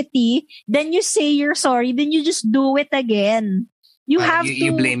act shitty, then you say you're sorry, then you just do it again. You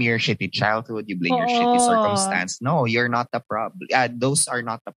blame your shitty childhood, you blame your shitty circumstance. No, you're not the problem. Those are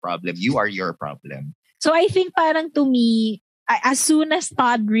not the problem. You are your problem. So I think parang to me, as soon as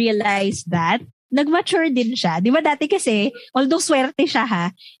Todd realized that, nag-mature din siya. Di ba dati kasi, although swerte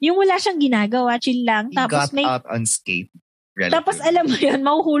siya yung wala siyang ginagawa, chill lang. He got out unscathed. Relative. Tapos alam mo yun,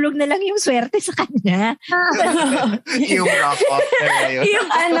 mahuhulog na lang yung swerte sa kanya. Yung rock opter na yun.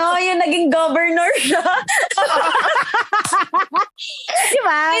 Yung naging governor siya.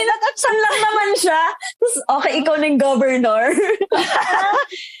 Diba? Natatsan lang naman siya. Tapos, okay, ikaw na yung governor.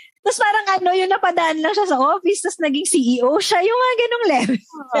 Tapos parang yung napadaan lang siya sa office, tapos naging CEO siya, yung mga ganong level.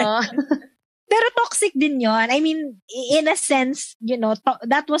 Pero toxic din yon. I mean, in a sense,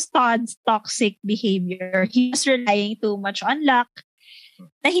 that was Todd's toxic behavior. He was relying too much on luck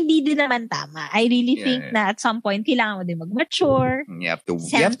na hindi din naman tama. I really think na at some point, kailangan mo din mag-mature. You have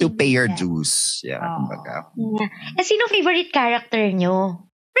to pay your dues. Yeah. Sino favorite character nyo?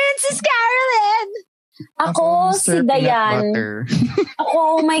 Princess Carolyn! Ako, si Dayan.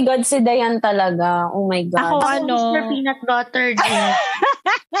 Oh my God, si Dayan talaga. Oh my God. Ako, Mr. Peanut Butter din.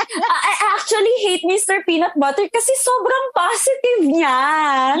 I actually hate Mr. Peanut Butter kasi sobrang positive niya.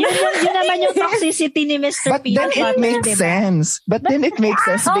 Yun naman yung toxicity ni Mr. Peanut Butter. But then it makes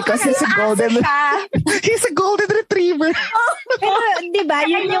sense because he's a golden retriever. Pero, di ba,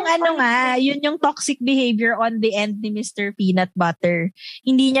 yun yung toxic behavior on the end ni Mr. Peanut Butter.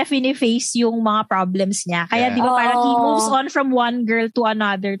 Hindi niya fini-face yung mga problems niya. Kaya di ba parang he moves on from one girl to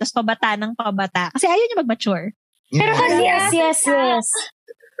another, tapos pabata ng pabata. Kasi ayaw niya mag-mature. Pero kasi yes.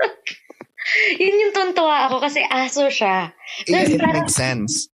 Yun yung tuntua ako kasi aso siya. It makes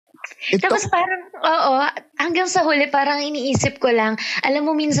sense. Tapos parang, hanggang sa huli parang iniisip ko lang, alam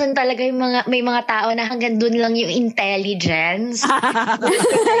mo minsan talaga may mga tao na hanggang dun lang yung intelligence.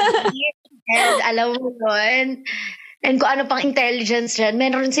 And alam mo yun, and kung ano pang intelligence dyan,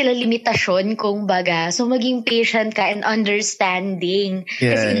 meron sila limitasyon kung baga. So, maging patient ka and understanding.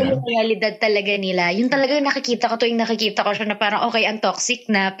 Kasi iba yung realidad talaga nila. Yung talaga nakikita ko tuwing nakikita ko siya na parang okay, ang toxic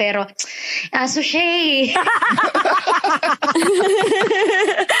na, pero aso siya eh.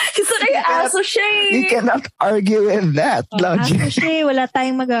 Aso siya eh. You cannot argue with that logic. Aso siya eh. Wala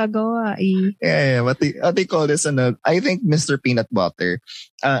tayong magagawa eh. Yeah, what they call this? I think Mr. Peanut Butter,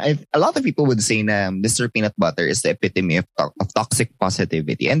 a lot of people would say na Mr. Peanut Butter is the epitome of toxic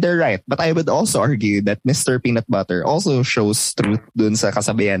positivity. And they're right. But I would also argue that Mr. Peanut Butter also shows truth dun sa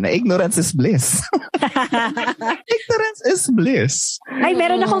kasabihan na ignorance is bliss. Ignorance is bliss. Ay,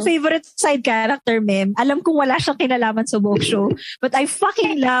 meron akong favorite side character, ma'am. Alam kong wala siyang kinalaman sa buong show. But I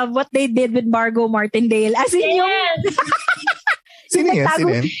fucking love what they did with Margo Martindale. As in yung... Sino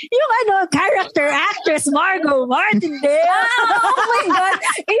yun? Yung character actress Margo Martindale. Oh my God.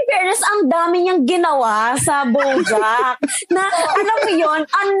 In fairness, ang dami niyang ginawa sa BoJack. Na, alam mo yun,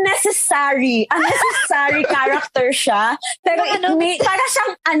 unnecessary character siya. Pero para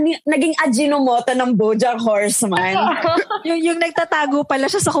siyang naging Ajinomoto ng BoJack Horseman. yung nagtatago pala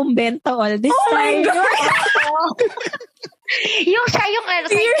siya sa kumbento all this time. My God. Yung siya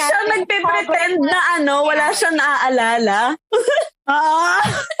nagpe-pretend na wala siyang naaalala.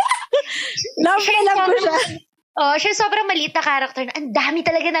 Love ko siya. Siya sobrang maliit na character na ang dami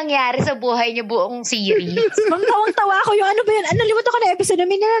talaga nangyari sa buhay niya buong series. Tawang-tawa ko yung ano ba yun? Nalimutan ko na episode na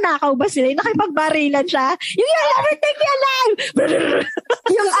may nanakaw ba sila? Yung nakipagbarilan siya. You'll never take me alive!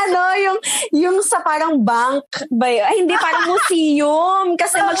 yung sa parang bank ba yun? Ay, hindi, parang museum.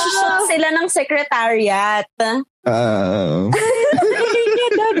 Kasi magsushoot sila ng secretariat.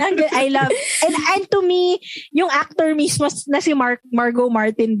 I love and to me yung actor mismo na si Margo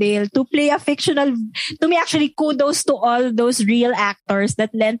Martindale to play a fictional, to me actually kudos to all those real actors that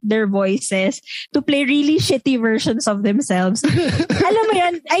lent their voices to play really shitty versions of themselves. Alam mo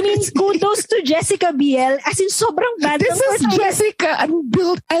yan, I mean kudos to Jessica Biel, as in sobrang bad. This is Jessica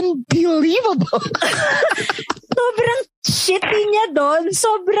unbelievable. Sobrang shitty niya doon.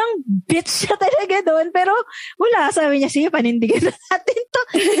 Sobrang bitch siya talaga doon. Pero wala, sabi niya, sige, panindigan na natin to.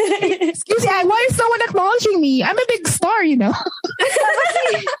 Excuse me, why is no one acknowledging me? I'm a big star, you know.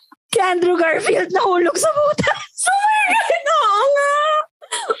 Si Andrew Garfield nahulog sa butas. Oo nga.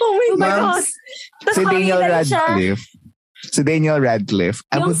 Oh Oh my God. Si Daniel Radcliffe. Si Daniel Radcliffe.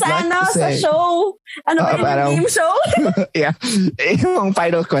 Yung sana sa show. Ano ba yung game show? Yeah. Yung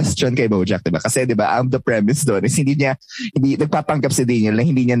final question kay Bojack, diba? Kasi diba, the premise doon is hindi nagpapanggap si Daniel na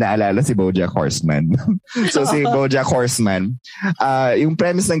hindi niya naalala si Bojack Horseman. So si Bojack Horseman, yung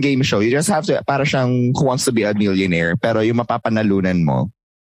premise ng game show, you just have to, para siyang Who Wants to Be a Millionaire, pero yung mapapanalunan mo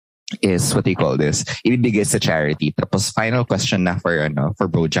is what do you call this? Ibibigay sa charity. Tapos final question na for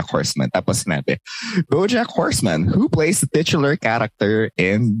Bojack Horseman. Tapos sinabi, Bojack Horseman, who plays the titular character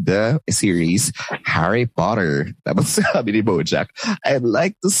in the series Harry Potter? Tapos sabi ni Bojack, I'd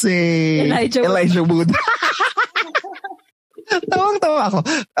like to say Elijah Wood. Tawang-tawa ako.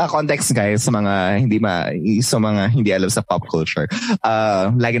 Context guys sa mga hindi alam sa pop culture.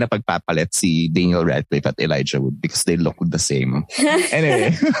 Lagi na pagpapalit si Daniel Radcliffe at Elijah Wood because they look the same.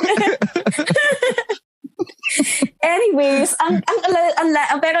 Anyway. Anyways,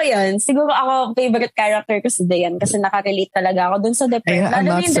 pero yun, siguro ako favorite character ko si Dayan kasi nakarelate talaga ako dun sa depression. I'm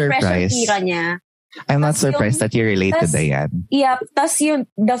not yung depression surprised. tira niya. I'm not surprised that you relate to Dayan. Yeah, tas yung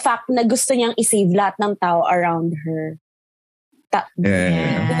the fact na gusto niyang isave lahat ng tao around her.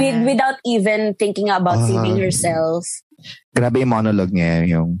 Without even thinking about saving herself. Grabe yung monologue niya,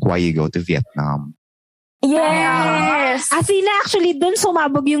 yung why you go to Vietnam. Yes! Actually, dun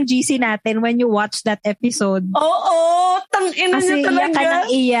sumabog yung GC natin when you watch that episode. Oo! Tangina niya talaga. Iyak ka ng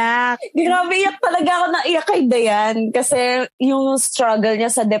iyak. Grabe, iyak talaga ako na iyak kay Dayan. Kasi yung struggle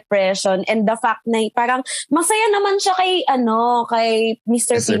niya sa depression and the fact na parang masaya naman siya kay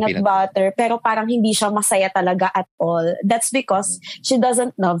Mr. Peanut Butter. Pero parang hindi siya masaya talaga at all. That's because she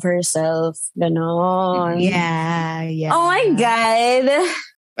doesn't love herself. Ganon. Yeah. Oh my God!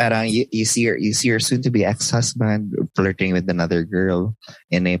 Parang you see your soon-to-be ex-husband flirting with another girl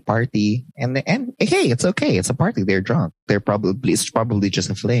in a party, and hey, it's okay, it's a party. They're drunk. It's probably just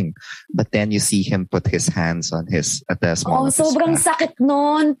a fling. But then you see him put his hands on at the small of his sobrang back. sakit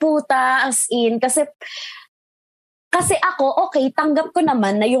nun, puta, as in. Kasi ako, okay, tanggap ko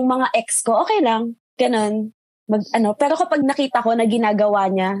naman na yung mga ex ko, okay lang, ganun. Pero kapag nakita ko na ginagawa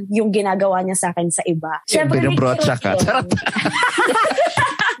niya sa akin sa iba. Siyempre, binobrocha ka.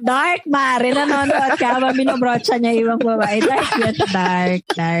 Dark, Mare. Nanonood ka ba? Binobrocha niya ibang babae. Dark.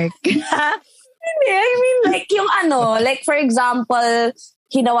 Hindi, I mean, like, yung like, for example,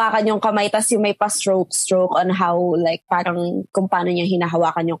 hinawakan yung kamay, tas yung may pa-stroke on how, like, parang kung paano niya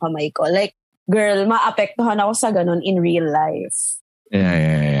hinahawakan yung kamay ko. Like, girl, maapektuhan ako sa ganun in real life.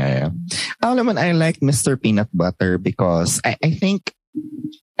 Yeah. I like Mr. Peanut Butter because I think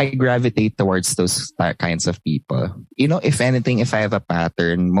I gravitate towards those kinds of people. If anything, if I have a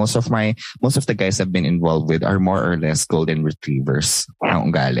pattern, most of the guys I've been involved with are more or less golden retrievers.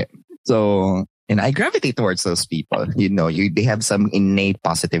 So, I gravitate towards those people. They have some innate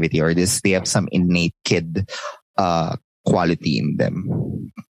positivity or they have some innate kid quality in them,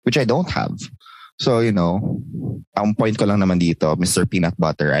 which I don't have. So, ang point ko lang naman dito, Mr. Peanut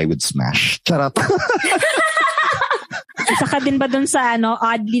Butter, I would smash. Charot. Saka din ba dun sa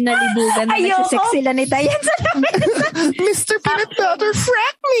oddly na libugan na nagsisex sila ni Dayan sa lamesa? Mr. Peanut Butter,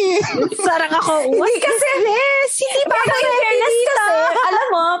 frack me! Sarang ako, hindi kasi, hindi ba ako in fairness kasi, alam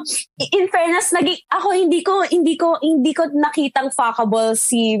mo, in fairness, hindi ko nakitang fuckable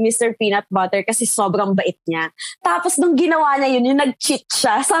si Mr. Peanut Butter kasi sobrang bait niya. Tapos nung ginawa niya yun, yung nag-cheat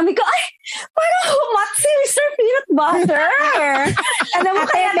siya, sabi ko, ay, parang humat si Mr. Peanut Butter. Alam mo,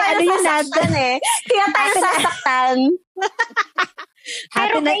 kaya tayo sasaktan eh. Kaya tayo sasaktan.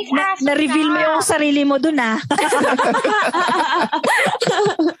 Pero na-reveal mo yung sarili mo dun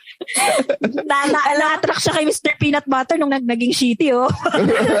na-attract siya kay Mr. Peanut Butter nung naging shitty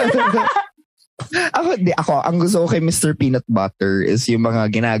Ako, ang gusto ko kay Mr. Peanut Butter is yung mga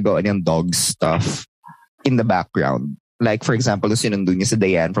ginagawa niyang dog stuff in the background. Like, for example, sinundo niya si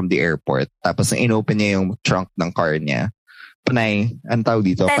Dayan from the airport. Tapos, inopen niya yung trunk ng car niya. Panay, ang tawag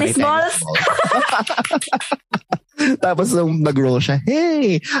dito? Tennis balls. Tapos, nag-roll siya,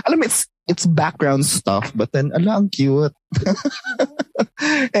 hey! Alam mo, it's background stuff, but then, ang cute.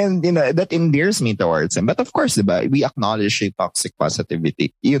 And, that endears me towards him. But of course, diba, we acknowledge yung toxic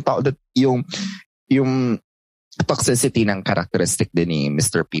positivity. Yung toxicity ng characteristic din ni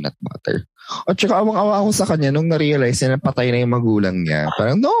Mr. Peanut Butter. At saka awang-awa ako sa kanya nung na-realize na patay na yung magulang niya.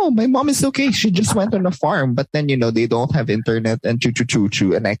 Parang, no, my mom is okay. She just went on a farm. But then, they don't have internet and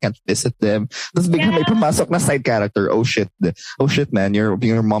choo-choo-choo-choo and I can't visit them. Tapos bigla may pumasok na side character. Oh shit, man, your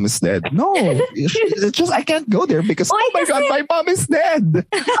mom is dead. No, it's just I can't go there because, oh my God, my mom is dead.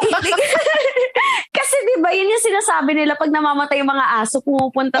 Kasi di ba yun yung sinasabi nila pag namamatay yung mga aso,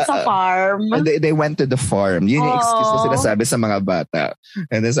 pumupunta sa farm? They went to the farm. Yun yung excuse na sinasabi sa mga bata.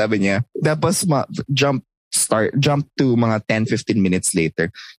 And then sabi niya, tapos jump to mga 10-15 minutes later.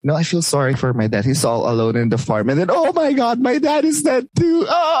 I feel sorry for my dad. He's all alone in the farm. And then, oh my God, my dad is dead too.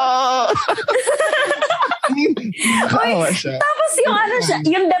 Oh! Tapos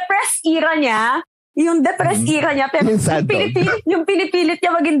yung depressed era niya, pero yung pinipilit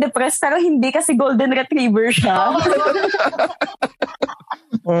niya maging depressed, pero hindi kasi golden retriever siya.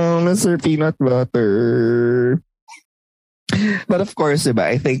 Oh, Mr. Peanut Butter. But of course, diba,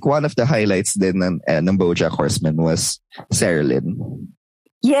 I think one of the highlights din ng BoJack Horseman was Sarah Lynn.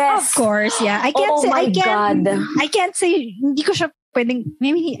 Yes. Of course, yeah. I can't say, hindi ko siya pwedeng,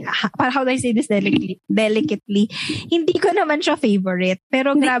 maybe, how do I say this delicately? Hindi ko naman siya favorite.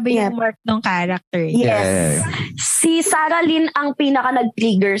 Pero grabe yung mark ng character. Yes. Si Sarah Lynn ang pinaka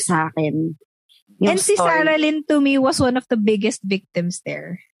nag-trigger sa akin. And si Sarah Lynn to me was one of the biggest victims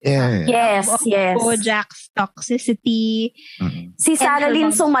there. Yeah. Yes. BoJack's toxicity. Mm-hmm. Si Sarah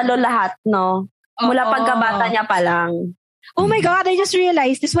Lynn sumalo lahat, no? Mula pagkabata niya pa lang. Oh my God, I just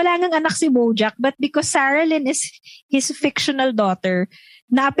realized this. Wala ngang anak si BoJack, but because Sarah Lynn is his fictional daughter,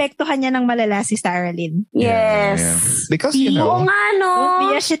 naapektuhan niya ng malala si Sarah Lynn. Yes. Yeah. Because, Oo nga, no? Don't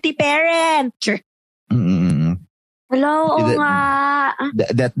be a shitty parent. Sure. Hello, nga.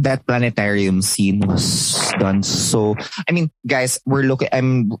 That planetarium scene was done so. I mean, guys, if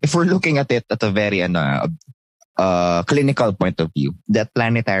we're looking at it at a very clinical point of view, that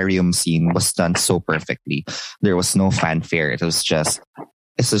planetarium scene was done so perfectly. There was no fanfare. It was just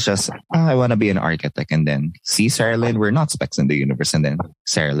I want to be an architect, and then see Sarah Lynn, we're not specs in the universe, and then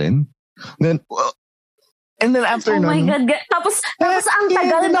Sarah Lynn, and then after my God. Tapos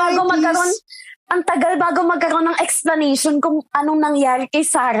ang tagal bago magkaroon ng explanation kung anong nangyari kay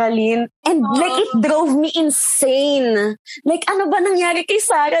Sarah Lynn. And it drove me insane. Like, ano ba nangyari kay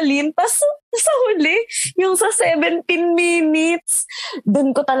Sarah Lynn? Tapos sa huli, yung sa 17 minutes,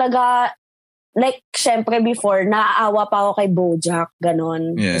 dun ko talaga, like, syempre before, naaawa pa ako kay BoJack,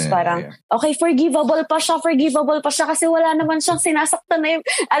 ganon. Tapos parang, okay, forgivable pa siya kasi wala naman siyang sinasaktan na yung,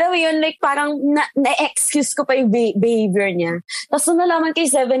 alam mo yun, like, parang na-excuse ko pa yung behavior niya. Tapos nalaman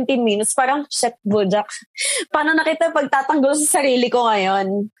kay 17 minutes, parang, shit, BoJack, paano na kita pagtatanggol sa sarili ko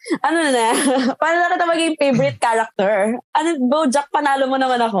ngayon? Ano na? Paano na kita maging favorite character? BoJack, panalo mo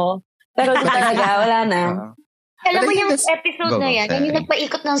naman ako. Pero talaga, wala na. Alam mo yung episode na yan, yung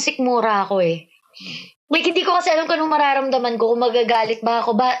nagpaikot ng sikmura ako eh. Like, hindi ko kasi alam kung anong mararamdaman ko, kung magagalit ba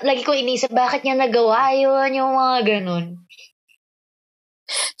ako. Lagi ko inisip, bakit niya nagawa yun, yung mga ganun.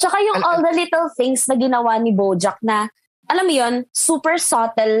 Tsaka yung all the little things na ginawa ni BoJack na, alam mo yun, super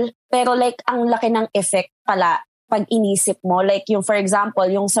subtle, pero like, ang laki ng effect pala pag inisip mo. Like, yung for example,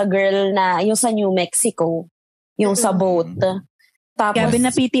 yung sa girl na, yung sa New Mexico, yung sa boat. Tapos, grabe na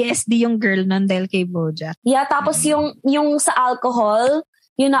PTSD yung girl nun dahil kay BoJack. Yeah, tapos yung sa alcohol,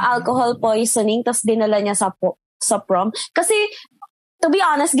 yung na alcohol poisoning, tapos dinala niya sa prom. Kasi, to be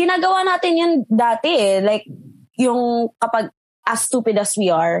honest, ginagawa natin yun dati eh. Like, yung kapag as stupid as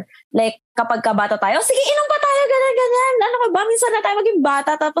we are, like, kapag kabata tayo, sige, inom pa tayo, ganyan. Ano ka ba? Minsan na tayo maging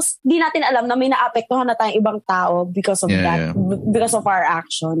bata, tapos di natin alam na may naapektuhan na tayong ibang tao because of that, because of our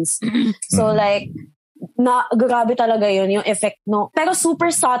actions. So, like, grabe talaga yun, yung effect, no? Pero super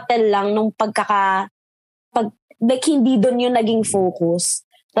subtle lang nung like, hindi doon yung naging focus.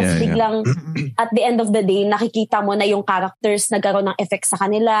 Tapos biglang, at the end of the day, nakikita mo na yung characters nagkaroon ng effect sa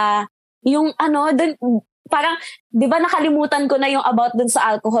kanila. Yung dun, parang, di ba nakalimutan ko na yung about dun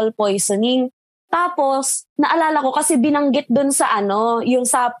sa alcohol poisoning. Tapos, naalala ko kasi binanggit dun sa yung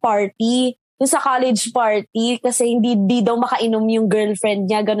sa party, yung sa college party, kasi hindi daw makainom yung girlfriend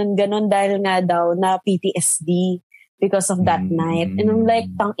niya, ganun-ganun, dahil nga daw na PTSD because of that night. And I'm like,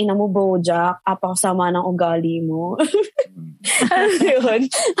 tang-ina mo, BoJack, apakasama ng ugali mo. Yun?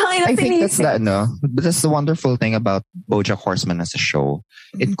 I think that's that's the wonderful thing about BoJack Horseman as a show.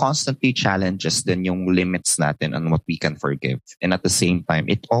 It constantly challenges din yung limits natin on what we can forgive. And at the same time,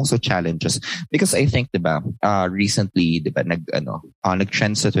 it also challenges, because I think, diba, recently, diba,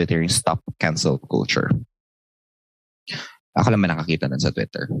 nag-trend sa Twitter yung stop cancel culture. Ako lang nakakita nun sa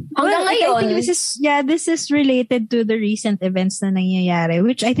Twitter. Hanggang ngayon. This is related to the recent events na nangyayari,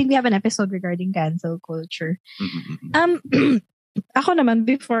 which I think we have an episode regarding cancel culture. Ako naman,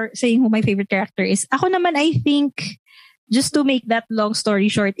 before saying who my favorite character is, ako naman, I think, just to make that long story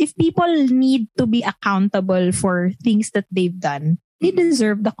short, if people need to be accountable for things that they've done, they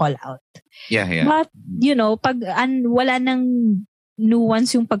deserve the call out. Yeah. But, pag wala nang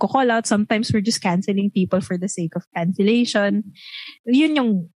nuance yung pagko-call out. Sometimes we're just canceling people for the sake of cancellation. Yun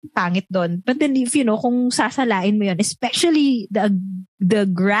yung pangit doon. But then if kung sasalain mo yun, especially the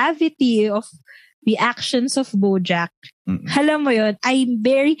gravity of the actions of BoJack, alam mo yun,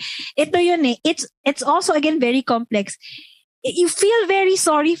 ito yun eh. It's also again very complex. You feel very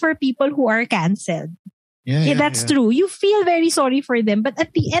sorry for people who are canceled. Yeah, that's true. You feel very sorry for them. But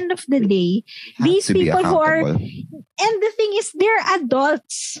at the end of the day, these people who are... And the thing is, they're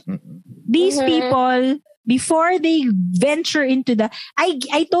adults. These people, before they venture into the...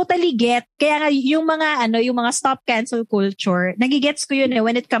 I totally get. Kaya nga, yung mga stop cancel culture, nagigets ko yun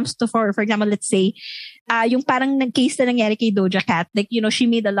when it comes to, for example, let's say, yung parang case na nangyari kay Doja Cat, like, she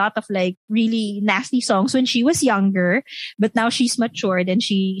made a lot of like really nasty songs when she was younger, but now she's matured and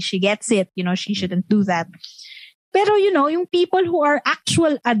she gets it, she shouldn't do that. Pero, yung people who are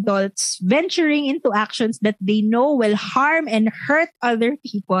actual adults venturing into actions that they know will harm and hurt other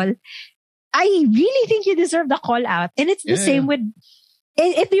people, I really think you deserve the call out. And it's the same with,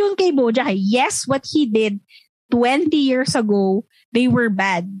 ito yung kay Bojack. Yes, what he did 20 years ago, they were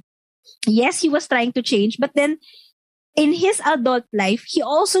bad. Yes, he was trying to change, but then in his adult life, he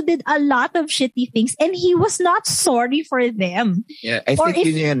also did a lot of shitty things and he was not sorry for them. Yeah, I think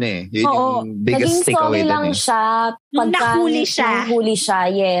yun eh. Yun yung biggest takeaway lang siya nahuli siya.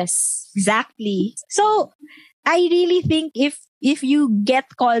 Yes. Exactly. So, I really think if you get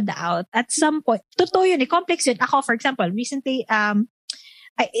called out at some point, totoo yun eh, complex yun. Ako, for example, recently,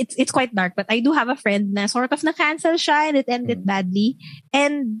 it's quite dark, but I do have a friend na sort of na-cancel siya and it ended badly.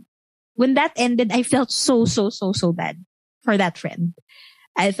 And when that ended, I felt so bad for that friend.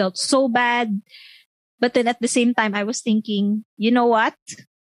 I felt so bad. But then at the same time, I was thinking, you know what?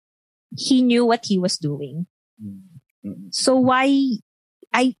 He knew what he was doing. So why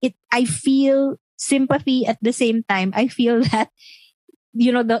I feel sympathy at the same time. I feel that,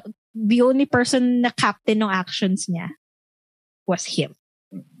 the only person na captain ng actions niya was him.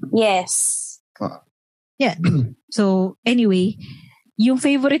 Yes. Yeah. So anyway, yung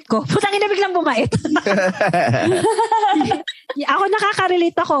favorite ko, putang ina biglang bumait. Ako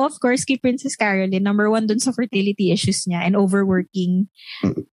nakaka-relate ako, of course, kay Princess Caroline. Number 1 dun sa fertility issues niya and overworking.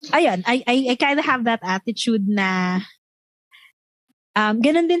 Ayun, I kind of have that attitude na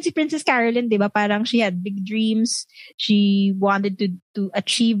ganun din si Princess Caroline, di ba? Parang she had big dreams. She wanted to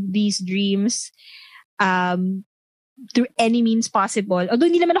achieve these dreams through any means possible. Although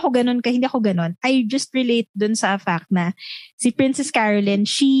hindi naman ako ganun, hindi ako ganun. I just relate dun sa fact na si Princess Caroline,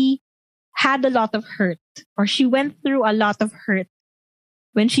 she had a lot of hurt or she went through a lot of hurt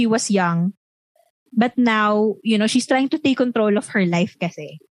when she was young. But now, she's trying to take control of her life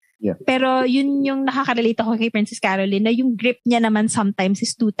kasi. Yeah. Pero yun yung nakaka-relate ako kay Princess Caroline na yung grip niya naman sometimes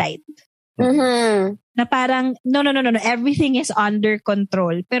is too tight. Mm-hmm. Na parang, no, everything is under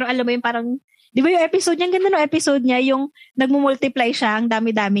control. Pero alam mo yung parang, di ba yung episode niya, ang ganda ng episode niya, yung nagmumultiply siya, ang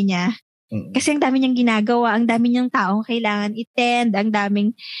dami-dami niya. Kasi ang dami niyang ginagawa, ang dami niyang taong kailangan i-tend, ang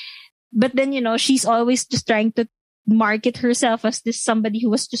daming, but then, she's always just trying to market herself as this somebody who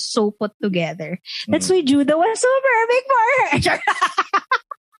was just so put together. That's why Judah was so perfect for her.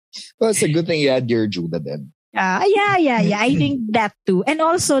 Well, it's a good thing you had your Judah then. Yeah. I think that too. And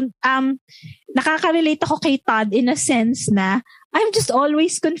also, nakaka-relate ako kay Todd in a sense na I'm just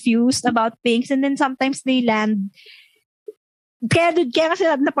always confused about things and then sometimes they land. Kaya kasi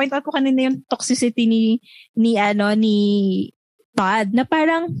na-point out ko kanina yung toxicity ni Todd na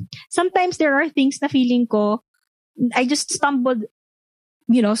parang sometimes there are things na feeling ko I just stumbled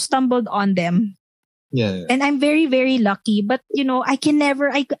on them. Yeah. And I'm very, very lucky. But, I can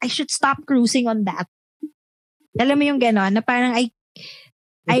never, I should stop cruising on that. Alam mo yung gano'n, na parang I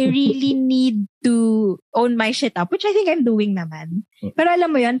really need to own my shit up, which I think I'm doing naman. Pero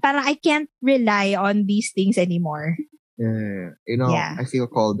alam mo yun, parang I can't rely on these things anymore. Yeah. I feel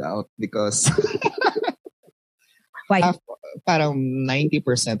called out because why? Parang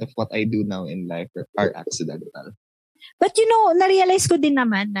 90% of what I do now in life are accidental. But na-realize ko din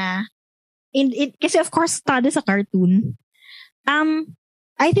naman na kasi of course, Todd is a cartoon.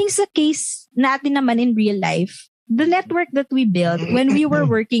 I think sa case natin naman in real life, the network that we built when we were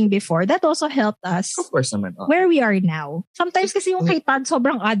working before, that also helped us. Of course naman. Where we are now. Sometimes kasi yung kay Todd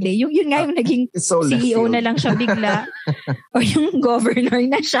sobrang odd eh. Yun nga yung naging so CEO na lang siya bigla. O yung governor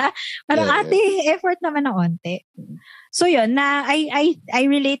na siya. Parang effort naman na onte. So yun, na I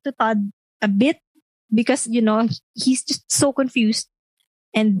relate to Todd a bit because, he's just so confused.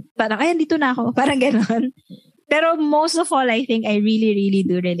 And parang, dito na ako. Parang ganon. Pero most of all, I think I really, really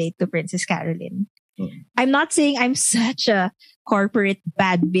do relate to Princess Caroline. I'm not saying I'm such a corporate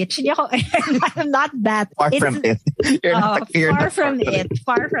bad bitch. Hindi ako, I'm not that. Far from it.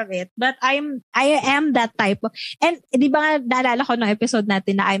 Far from it. But I am that type of, and di ba nga naalala ko ng episode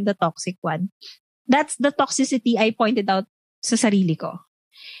natin na I'm the toxic one. That's the toxicity I pointed out sa sarili ko.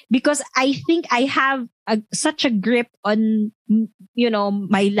 Because I think I have such a grip on,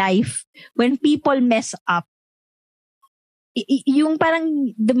 my life. When people mess up, yung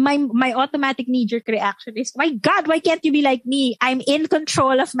parang my automatic knee-jerk reaction is, my God, why can't you be like me? I'm in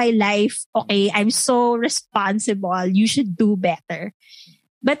control of my life. Okay, I'm so responsible. You should do better.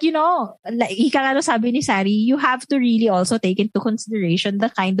 But like sabi ni Sari, you have to really also take into consideration the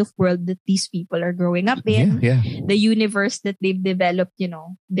kind of world that these people are growing up in, the universe that they've developed,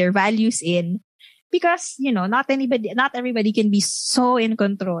 their values in. Because, not everybody can be so in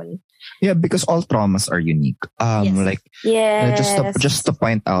control. Yeah, because all traumas are unique. Just to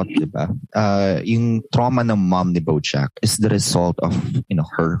point out, diba? Yung trauma ng mom ni Bojack is the result of,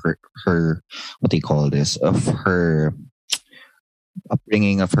 her what do you call this? Of her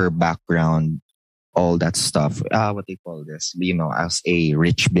upbringing, of her background, all that stuff. What do you call this? As a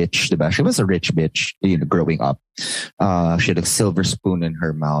rich bitch, diba? She was a rich bitch, growing up. She had a silver spoon in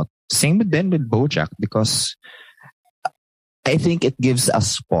her mouth. Same with Bojack, because I think it gives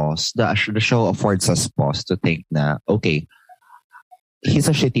us pause. The show affords us pause to think na, okay, he's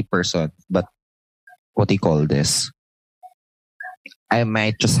a shitty person, but what do you call this? I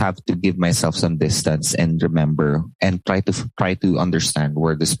might just have to give myself some distance and remember and try to understand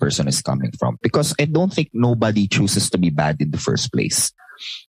where this person is coming from. Because I don't think nobody chooses to be bad in the first place.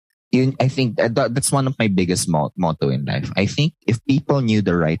 I think that's one of my biggest motto in life. I think if people knew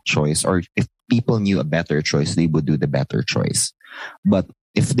the right choice, or if people knew a better choice, they would do the better choice. But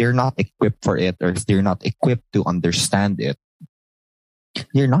if they're not equipped for it, or if they're not equipped to understand it,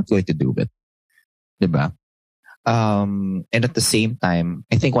 they're not going to do it. Diba? And at the same time,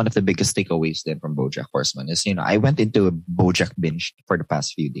 I think one of the biggest takeaways then from BoJack Horseman is, I went into a BoJack binge for the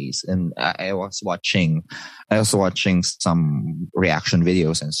past few days, and I was watching some reaction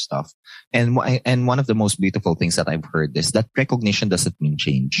videos and stuff. And one of the most beautiful things that I've heard is that recognition doesn't mean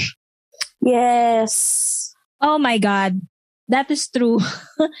change. Yes. Oh my God. That is true.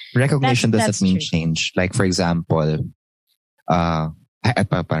 Recognition doesn't mean change. Like, for example,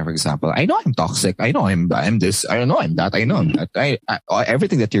 for example, I know I'm toxic. I know I'm this. I know I'm that. I know I'm that. I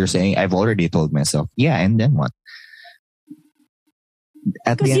everything that you're saying, I've already told myself. Yeah, and then what?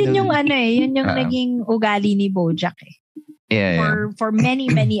 Kasi yun yung naging ugali ni BoJack eh. Yeah. For many,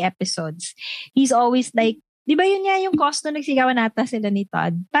 many episodes. He's always like, di ba yun nga yung cost na nagsigawan nata sila ni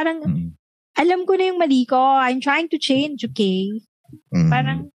Todd? Parang, alam ko na yung mali ko. I'm trying to change, okay?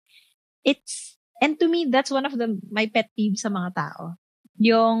 Parang, and to me, that's one of my pet peeves sa mga tao.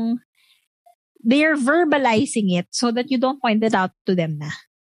 Yung, they're verbalizing it so that you don't point it out to them na.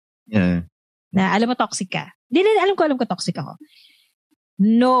 Yeah. Na, alam mo, toxic ka. Alam ko toxic ako.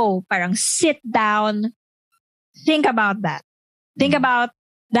 No, parang sit down, think about that. Think about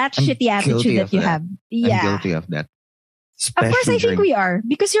that shitty attitude that you have. Yeah. I'm guilty of that. Of course, I think we are.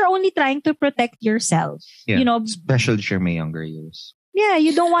 Because you're only trying to protect yourself. Yeah. Especially during my younger years. Yeah,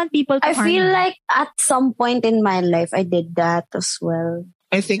 you don't want people to harm feel you. like at some point in my life, I did that as well.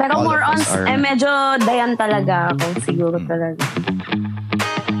 I think pero more on, medyo dayan talaga ako. Siguro talaga.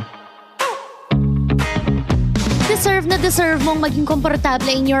 Deserve mong maging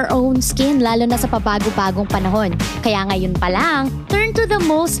komportable in your own skin, lalo na sa pabago-bagong panahon. Kaya ngayon pa lang, turn to the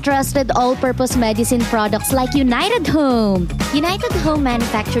most trusted all-purpose medicine products like United Home. United Home,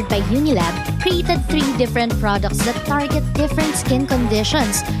 manufactured by Unilab, created 3 different products that target different skin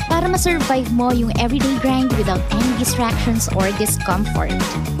conditions para ma-survive mo yung everyday grind without any distractions or discomfort.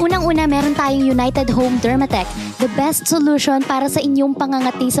 Unang-una, meron tayong United Home Dermatech, the best solution para sa inyong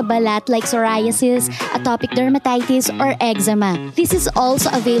pangangati sa balat like psoriasis, atopic dermatitis, or eczema. This is also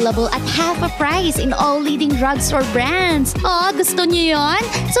available at half a price in all leading drugstore brands. Oh, gusto niyo yun?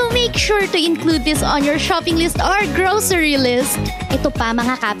 So make sure to include this on your shopping list or grocery list. Ito pa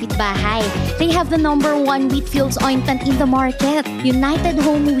mga kapitbahay. They have the #1 Wheatfields ointment in the market. United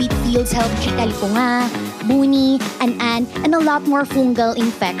Home Wheatfields help treat alipunga, buni, an-an, and a lot more fungal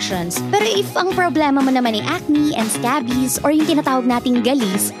infections. Pero if ang problema mo naman ay acne and scabies or yung tinatawag nating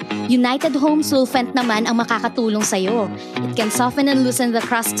galis, United Home Sulfent naman ang makakatulong sa'yo. It can soften and loosen the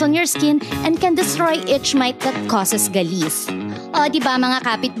crusts on your skin and can destroy itch mite that causes galis. O, diba mga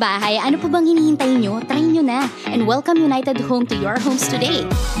kapitbahay, ano pa bang hinihintay nyo? Try nyo na and welcome United Home to your homes today.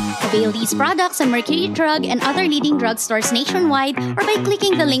 Avail these products at Mercury Drug and other leading drugstores nationwide or by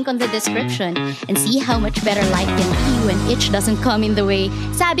clicking the link on the description and see how much better life can be when itch doesn't come in the way.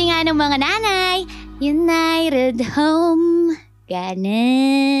 Sabi nga ng mga nanay, United Home.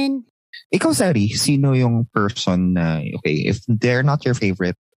 Ganun. Ikaw, Sari, sino yung person na, okay, if they're not your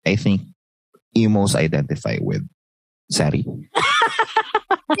favorite, I think you most identify with Sari?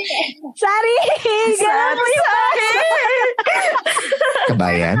 Sari! Gano'n mo yung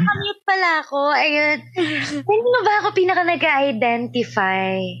Kabayan? Nakamute pala ako. Ayun. Hindi ba ako pinaka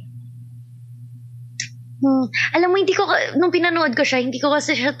nag-identify? Alam mo, nung pinanood ko siya, hindi ko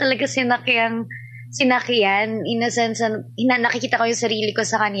kasi siya talaga sinakyan in a sense na nakikita ko yung sarili ko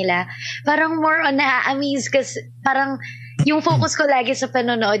sa kanila. Parang more on na-amaze kasi parang yung focus ko lagi sa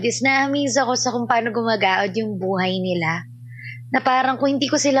panonood is na-amaze ako sa kung paano gumagaod yung buhay nila. Na parang kung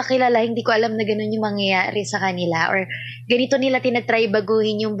hindi ko sila kilala, hindi ko alam na ganun yung mangyayari sa kanila or ganito nila tinatry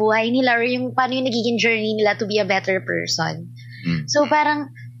baguhin yung buhay nila or yung paano yung nagiging journey nila to be a better person. So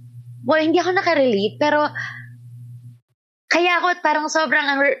parang, hindi ako nakarelate pero kaya ako parang sobrang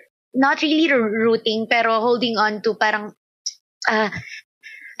not really rooting pero holding on to parang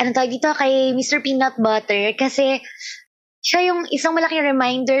anong tawag dito kay Mr. Peanut Butter kasi siya yung isang malaking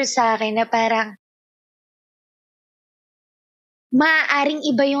reminder sa akin na parang maaaring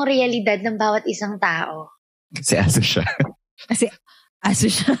iba yung realidad ng bawat isang tao. Kasi aso siya.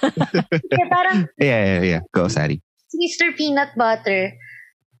 Kaya parang yeah. Go, Sari. Si Mr. Peanut Butter,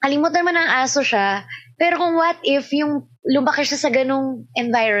 kalimutan mo ng aso siya, pero kung what if yung lumaki siya sa ganung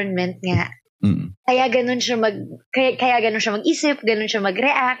environment nga. Kaya ganun siya mag-isip, ganun siya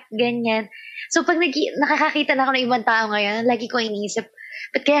mag-react, ganyan. So pag nakakakita na ako ng ibang tao ngayon, lagi ko iniisip,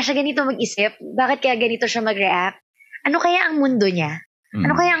 ba't kaya siya ganito mag-isip? Bakit kaya ganito siya mag-react? Ano kaya ang mundo niya?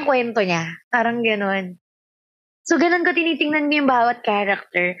 Ano kaya ang kwento niya? Parang ganun. So ganun ko tinitingnan ko yung bawat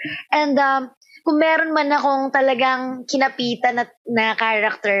character. And kung meron man akong talagang kinapitan na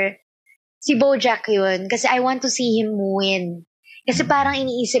character, si BoJack yun. Kasi I want to see him win. Kasi parang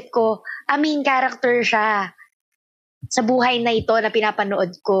iniisip ko, main character siya sa buhay na ito na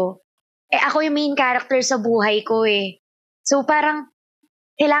pinapanood ko. Ako yung main character sa buhay ko eh. So parang,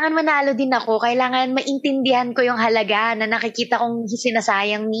 kailangan manalo din ako. Kailangan maintindihan ko yung halaga na nakikita kong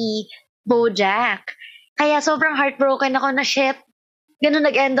sinasayang ni BoJack. Kaya sobrang heartbroken ako na shit. Ganun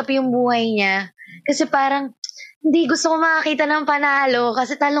nag-end up yung buhay niya. Kasi parang, hindi gusto ko makakita ng panalo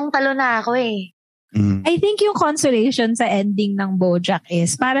kasi talong-talo na ako eh. I think yung consolation sa ending ng BoJack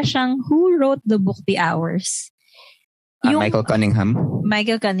is para siyang who wrote the book The Hours? Michael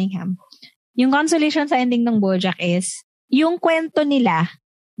Cunningham. Yung consolation sa ending ng BoJack is yung kwento nila,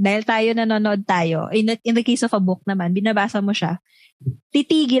 dahil tayo nanonood tayo, in the case of a book naman, binabasa mo siya,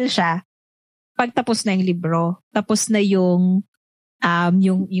 titigil siya pag tapos na yung libro, tapos na yung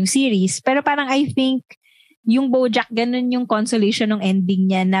series. Pero parang I think yung BoJack, ganun yung consolation ng ending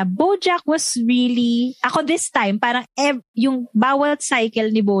niya na BoJack was really, ako this time, parang yung bawat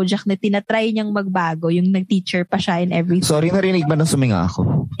cycle ni BoJack na tinatry niyang magbago, yung nag-teacher pa siya in everything. Sorry, narinig ba na suminga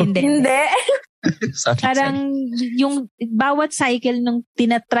ako? Hindi. sorry. Parang yung bawat cycle nung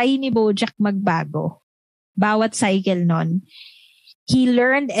tinatry ni BoJack magbago, bawat cycle nun, he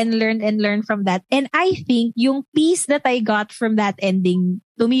learned and learned from that. And I think yung piece that I got from that ending,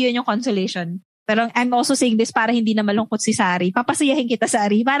 to me yun yung consolation. Pero I'm also saying this para hindi na malungkot si Sari. Papasiyahin kita,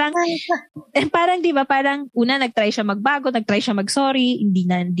 Sari. Parang di ba, parang una nagtry siya magbago, nagtry siya mag-sorry, hindi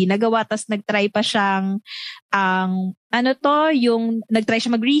nagawa, tas nagtry pa siyang yung nagtry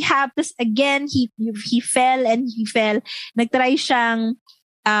siya mag-rehab, tas again, he fell. Nagtry siyang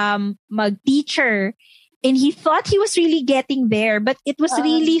mag-teacher, and he thought he was really getting there, but it was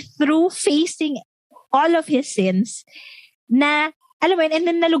really through facing all of his sins na alam mo, and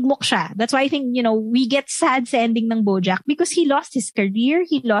then nalugmok siya. That's why I think, we get sad sa ending ng BoJack because he lost his career,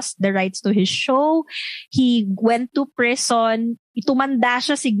 he lost the rights to his show, he went to prison, tumanda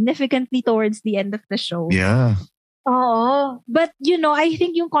siya significantly towards the end of the show. Yeah. Oo. But, I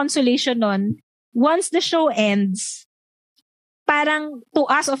think yung consolation nun, once the show ends, parang to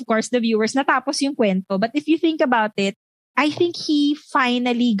us, of course, the viewers, natapos yung kwento. But if you think about it, I think he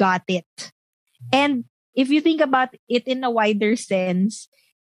finally got it. And if you think about it in a wider sense,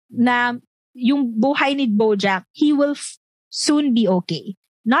 na yung buhay ni BoJack, he will soon be okay.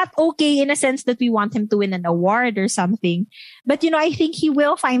 Not okay in a sense that we want him to win an award or something. But, I think he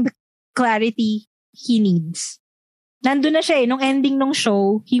will find the clarity he needs. Nandun na siya nung ending ng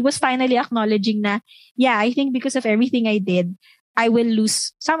show, he was finally acknowledging na, yeah, I think because of everything I did, I will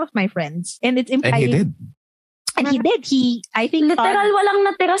lose some of my friends. And it's implying... And he did. And he did. I think literal walang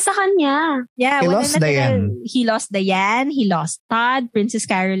natira sa kanya. Yeah, he lost Diane. He lost Diane. He lost Todd. Princess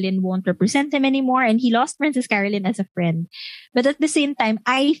Carolyn won't represent him anymore, and he lost Princess Carolyn as a friend. But at the same time,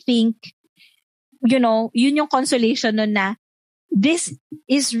 I think, yun yung consolation nun na this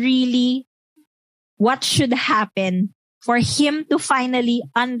is really what should happen for him to finally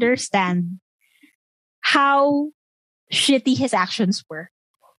understand how shitty his actions were.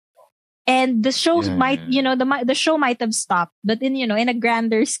 And the show might, the show might have stopped, but in a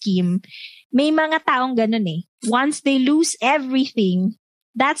grander scheme, may mga taong ganun eh. Once they lose everything,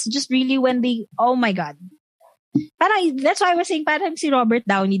 that's just really when they, oh my God. Parang, that's why I was saying, parang si Robert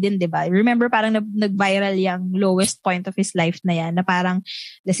Downey din, di ba? Remember, parang nag-viral yung lowest point of his life na yan, na parang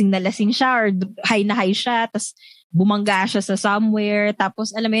lasing na lasing siya or high na high siya, tapos bumangga siya sa somewhere,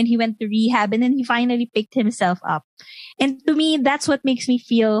 tapos alam mo yun, he went to rehab and then he finally picked himself up. And to me, that's what makes me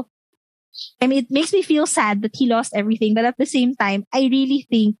feel, it makes me feel sad that he lost everything, but at the same time, I really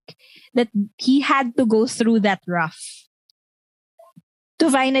think that he had to go through that rough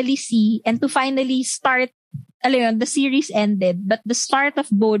to finally see and to finally start. Alam yun, the series ended, but the start of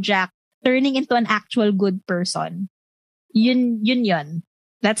BoJack turning into an actual good person, yun.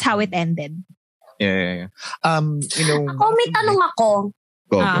 That's how it ended. Yeah. May tanong ako.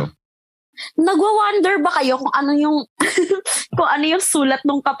 Go. Nagwa-wonder ba kayo kung ano yung kung ano yung sulat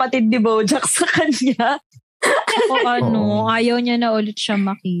ng kapatid ni BoJack sa kanya? Ayaw niya na ulit siya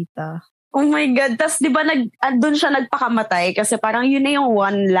makita. Oh my God. Tas di ba doon siya nagpakamatay kasi parang yun na yung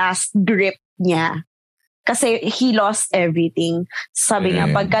one last grip niya. Kasi he lost everything. Sabi nga,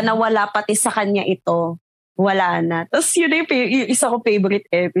 pagka nawala pati sa kanya ito, wala na. Tapos yun yung isa ko favorite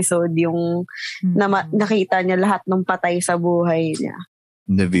episode, yung nakita niya lahat ng patay sa buhay niya.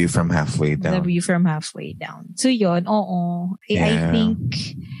 The View from Halfway Down. The View from Halfway Down. So yun, I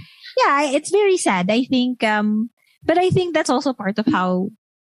think, it's very sad. I think, but I think that's also part of how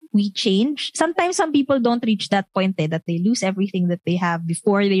we change. Sometimes some people don't reach that point that they lose everything that they have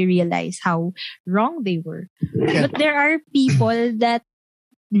before they realize how wrong they were. Yeah. But there are people that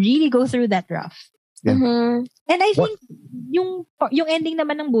really go through that rough. Yeah. Mm-hmm. And I think yung ending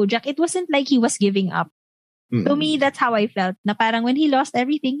naman ng BoJack, it wasn't like he was giving up. Mm-hmm. To me, that's how I felt. Na parang when he lost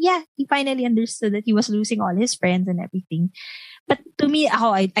everything, he finally understood that he was losing all his friends and everything. But to me,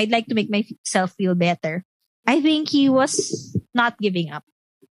 I'd like to make myself feel better. I think he was not giving up.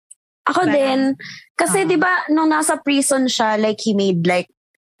 Ako din. Kasi di ba nung nasa prison siya, like he made like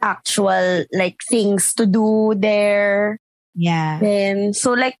actual like things to do there. Yeah. Then,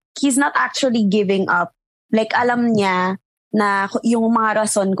 so like he's not actually giving up. Like alam niya na yung mga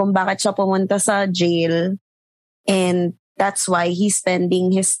rason kung bakit siya pumunta sa jail. And that's why he's spending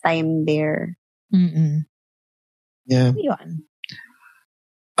his time there. Mm-mm. Yeah. Yun.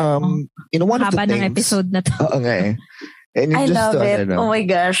 One of the things. Haba ng episode na to. Okay. And I love it. Oh my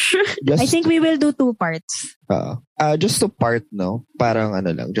gosh. I think we will do 2 parts. Just to part, parang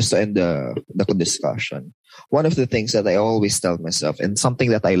just to end the discussion. One of the things that I always tell myself and something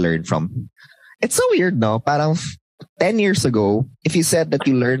that I learned from, it's so weird, parang 10 years ago, if you said that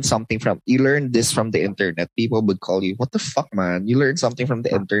you learned this from the internet, people would call you, what the fuck, man? You learned something from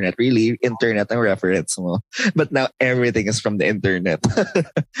the internet. Really? Internet ang reference mo. But now everything is from the internet.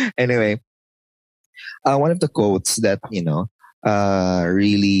 Anyway. One of the quotes that really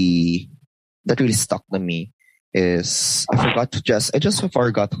stuck to me is I just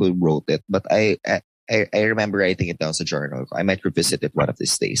forgot who wrote it, but I remember writing it down as a journal. I might revisit it one of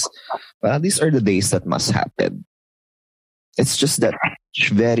these days. But these are the days that must happen. It's just that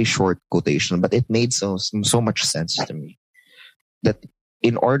very short quotation, but it made so much sense to me. That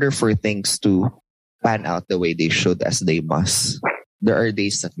in order for things to pan out the way they should, as they must, there are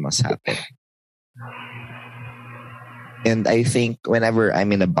days that must happen. And I think whenever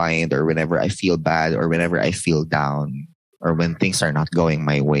I'm in a bind or whenever I feel bad or whenever I feel down or when things are not going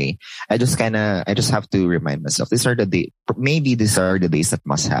my way, I just have to remind myself, maybe these are the days that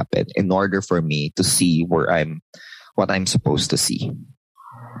must happen in order for me to see what I'm supposed to see.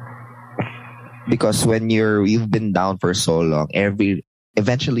 Because when you've been down for so long,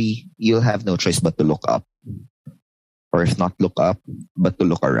 eventually you'll have no choice but to look up. Or if not look up, but to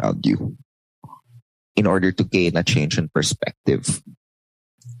look around you. In order to gain a change in perspective.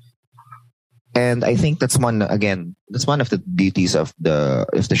 And I think that's one of the beauties of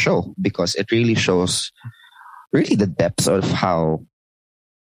the show, because it really shows really the depths of how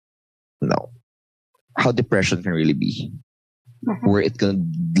depression can really be. Where it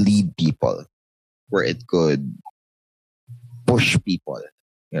can lead people, where it could push people,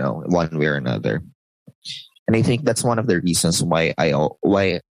 one way or another. And I think that's one of the reasons why I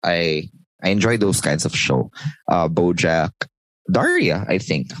enjoy those kinds of show. BoJack, Daria, I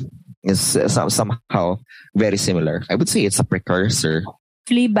think, is somehow very similar. I would say it's a precursor.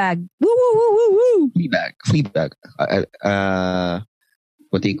 Fleabag. Woo, woo, woo, woo, woo. Fleabag.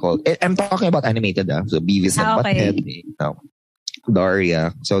 What do you call it? I'm talking about animated. So Beavis and Butthead.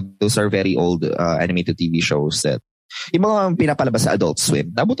 Daria. So those are very old animated TV shows that yung mga pinapalabas sa Adult Swim.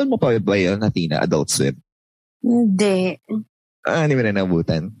 Nabutan mo pa ba yun, Athena? Adult Swim? Hindi. Hindi mo na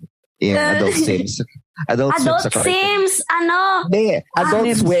nabutan. Yung Adult Sims. Adult Sims? Ano? Hindi.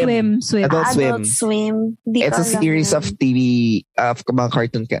 Adult Swim. Adult Swim. It's a series of TV,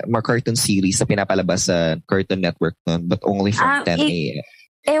 mga cartoon series na pinapalabas sa Cartoon Network nun, but only from 10 a.m.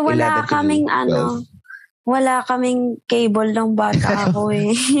 Wala kaming wala kaming cable ng bata ako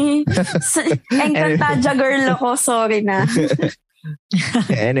eh. Encantadia girl ako, sorry na.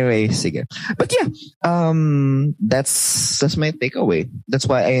 Anyway, sige. But yeah, that's my takeaway. That's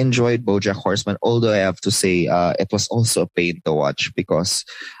why I enjoyed BoJack Horseman. Although I have to say, it was also a pain to watch because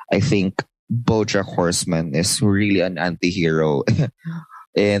I think BoJack Horseman is really an anti-hero,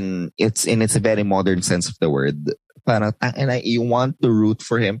 and it's in its very modern sense of the word. Parang you want to root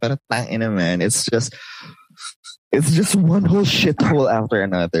for him, pero man, it's just one whole shithole after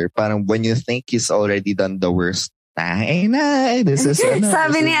another. Parang when you think he's already done the worst, this is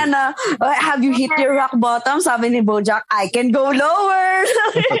sabi ni have you hit your rock bottom? Sabi ni BoJack, I can go lower.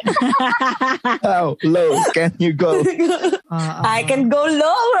 How low can you go? I can go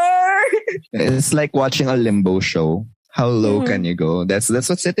lower. It's like watching a limbo show. How low can you go? That's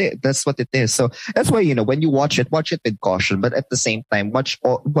what it is. That's what it is. So that's why, when you watch it with caution, but at the same time, watch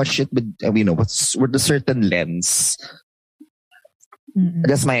it with, with a certain lens. Mm-hmm.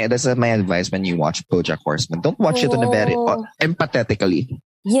 That's my advice when you watch BoJack Horseman. Don't watch it on a very empathetically.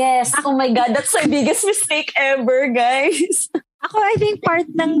 Yes. Oh my God, that's my biggest mistake ever, guys. I think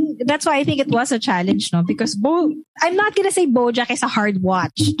that's why I think it was a challenge, no? Because I'm not gonna say BoJack is a hard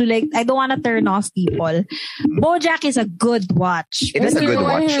watch. I don't want to turn off people. BoJack is a good watch. It is a good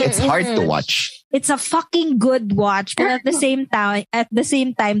watch. It's hard to watch. It's a fucking good watch, but at the same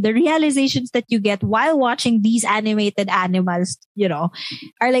time, the realizations that you get while watching these animated animals,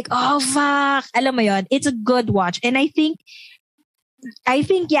 are like, oh fuck, alam mo yon. It's a good watch, and I think,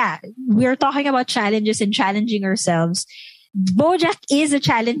 yeah, we're talking about challenges and challenging ourselves. BoJack is a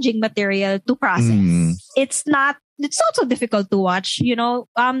challenging material to process. It's not so difficult to watch.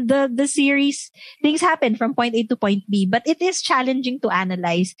 The series, things happen from point A to point B, but it is challenging to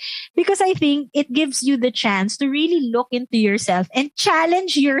analyze because I think it gives you the chance to really look into yourself and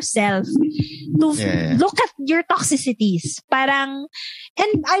challenge yourself to look at your toxicities. And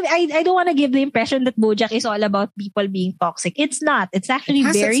I don't want to give the impression that BoJack is all about people being toxic. It's not. It's actually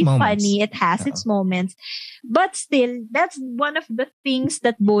very funny. It has its moments. But still, that's one of the things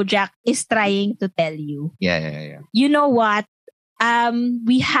that BoJack is trying to tell you. Yeah. You know what?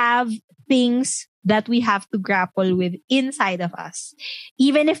 We have things that we have to grapple with inside of us.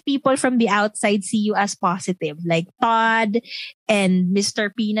 Even if people from the outside see you as positive, like Todd and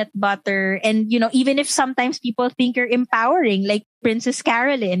Mr. Peanut Butter. And, even if sometimes people think you're empowering, like Princess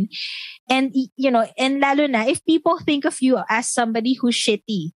Carolyn. And, and lalo na, if people think of you as somebody who's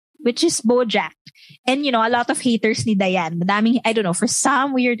shitty, which is BoJack. And, a lot of haters ni Diane. Madaming, I don't know, for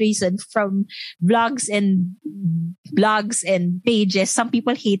some weird reason, from blogs and pages, some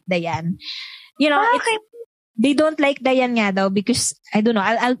people hate Diane. They don't like Diane nga daw because, I don't know,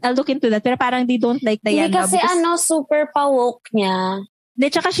 I'll look into that. Pero parang they don't like Diane daw. Kasi super pa-woke niya.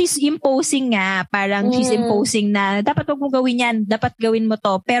 Tsaka she's imposing nga. Parang she's imposing na, dapat wag mo gawin yan. Dapat gawin mo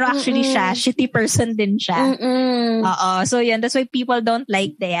to. Pero actually siya, shitty person din siya. So yan, that's why people don't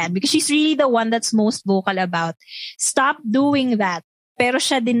like Diane. Because she's really the one that's most vocal about, stop doing that. Pero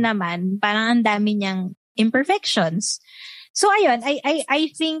siya din naman, parang ang dami niyang imperfections. So ayun, I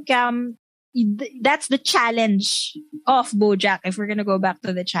think that's the challenge of BoJack. If we're gonna go back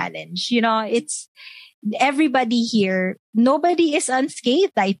to the challenge, it's everybody here. Nobody is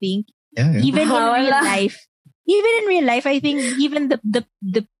unscathed. I think, even in real life, I think even the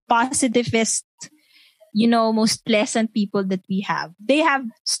positivist, most pleasant people that we have, they have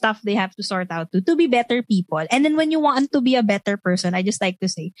stuff they have to sort out to be better people. And then when you want to be a better person, I just like to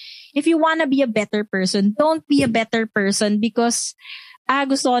say, if you want to be a better person, don't be a better person because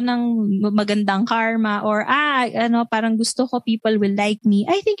gusto ko ng magandang karma or parang gusto ko people will like me.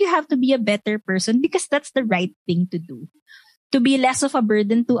 I think you have to be a better person because that's the right thing to do. To be less of a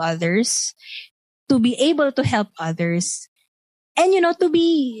burden to others, to be able to help others, and to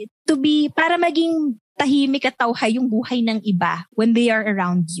be para maging tahimik at tauhay yung buhay ng iba when they are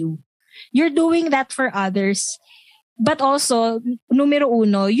around you. You're doing that for others, but also numero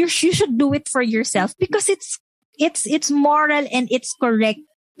uno, you should do it for yourself because it's moral and it's correct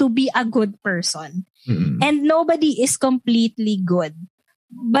to be a good person. Mm-hmm. And nobody is completely good.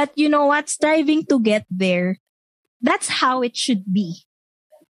 But you know what? Striving to get there, that's how it should be.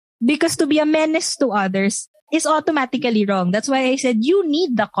 Because to be a menace to others, is automatically wrong. That's why I said you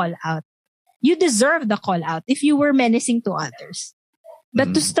need the call out. You deserve the call out if you were menacing to others.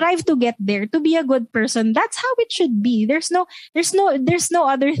 But to strive to get there, to be a good person, that's how it should be. There's no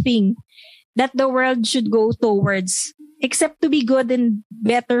other thing that the world should go towards except to be good and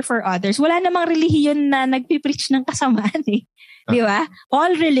better for others. Wala namang relihiyon na nagpipreach ng kasamaan eh. Di ba?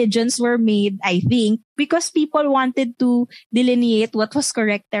 All religions were made, I think, because people wanted to delineate what was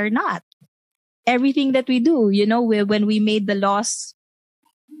correct or not. Everything that we do, when we made the laws,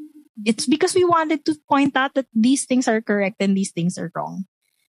 it's because we wanted to point out that these things are correct and these things are wrong.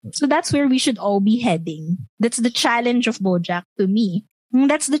 So that's where we should all be heading. That's the challenge of BoJack to me.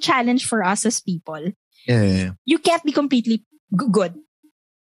 That's the challenge for us as people. Yeah. You can't be completely good.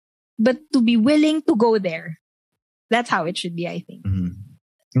 But to be willing to go there, that's how it should be, I think.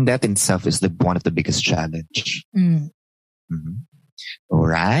 And that in itself is one of the biggest challenge. All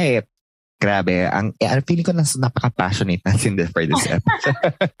right. Grabe. Ang feeling ko napaka-passionate natin for this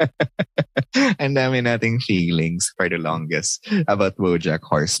episode. Ang dami nating feelings for the longest about BoJack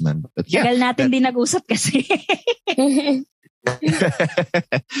Horseman. But yeah. Tagal natin din nag-usap kasi.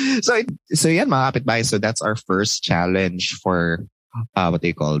 So yan mga kapitbahay. So that's our first challenge for what do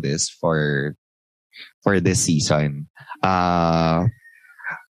you call this? For this season.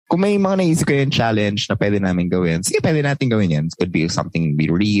 Kung may mga naisip ko yung challenge na pwede namin gawin, sige, pwede natin gawin yan. It could be something we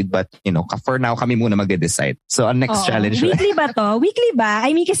read, but for now, kami muna mag-decide. So, ang next challenge. Weekly ba to? Weekly ba?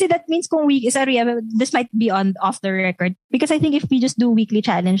 I mean, kasi that means kung this might be off the record. Because I think if we just do weekly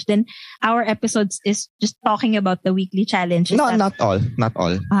challenge, then our episodes is just talking about the weekly challenge. No, not all. Not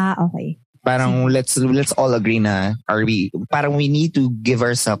all. Okay. Parang let's all agree na parang we need to give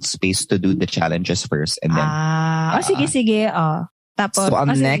ourselves space to do the challenges first and then. Sige. Tapos, so,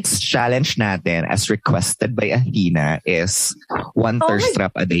 ang next challenge natin, as requested by Athena, is one thirst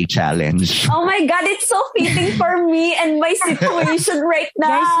trap a day challenge. Oh my God, it's so fitting for me and my situation right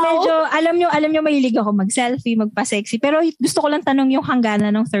now. Guys, medyo, alam nyo, mahilig ako mag-selfie, magpa-sexy. Pero gusto ko lang tanong yung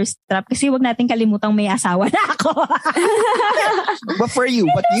hangganan ng thirst trap kasi wag natin kalimutang may asawa na ako. But for you,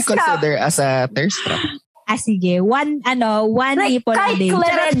 what do you consider as a thirst trap? Sige. One like, nipple a day.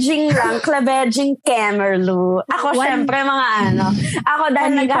 Clevedging Kemerlu. Ako, syempre, ako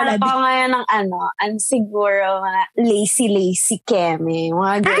dahil naghanap ako ngayon ng siguro, mga lazy keme.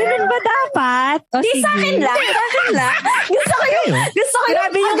 Ganun ba dapat? Di sa akin lang. Gusto ko yung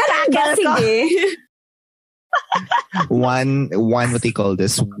grabe yung tagal ko. Sige. One, what do you call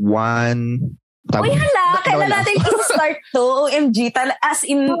this? Uy, kailan natin i-start to? OMG, as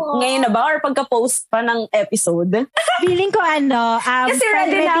in ngayon na ba? Or pagka-post pa ng episode? Feeling ko kasi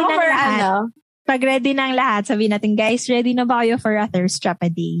ready na ako for Pag ready na ang lahat, sabihin natin, guys, ready na ba kayo for a thirst trap a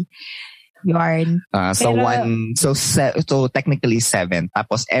day? Yarn. So technically 7.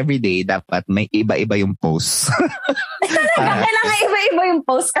 Tapos every day dapat may iba-iba yung post. Kailangan iba-iba yung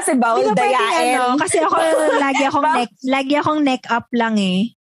post kasi bawal dayain. Kasi ako lagi akong neck up lang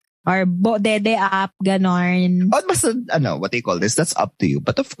eh. Or dede up, ganon. Basta, what do you call this? That's up to you.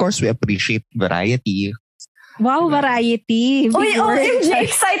 But of course, we appreciate variety. Wow, variety. Uy, OMG,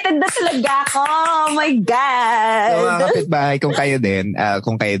 excited na talaga ako. Oh my God. So, mga kapitbahay, kung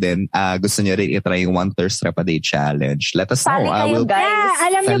kayo din, gusto nyo rin itry yung one thirst trap a day challenge, let us know. Alam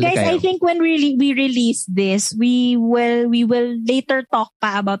nyo guys, I think when we release this, we will later talk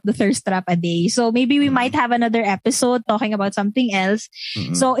pa about the thirst trap a day. So maybe we might have another episode talking about something else.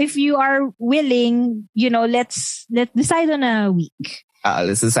 So if you are willing, let's decide on a week.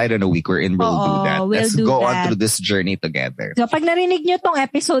 Let's decide on a week wherein we'll do that. Let's go on through this journey together. So, pag narinig nyo tong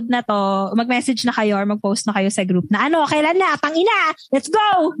episode na to, mag-message na kayo or mag-post na kayo sa group na, kailan na? Tangina! Let's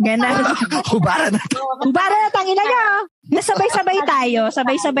go! Ganun. Hubara na to. Hubara na, tangina nyo! Nasabay-sabay tayo.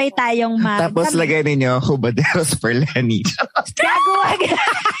 Sabay-sabay tayong Tapos lagay ninyo, Hubaderos for Lenny. Gagawag!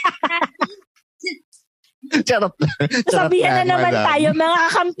 Charot lang. Sabihan na naman tayo, mga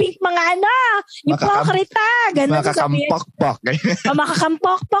kakampik, mga hipokrita. Mga kakampok-pok.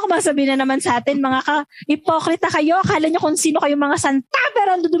 Makakampok-pok, masabihin na naman sa atin, mga hipokrita kayo. Akala nyo kung sino kayo mga santa,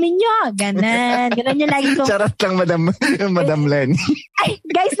 pero ang dudumin nyo. Ganon yung lagi ko. Charot lang, Madam Lenny. Ay,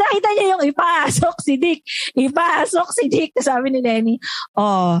 guys, nakita niyo yung ipasok si Dick. Sabi ni Lenny,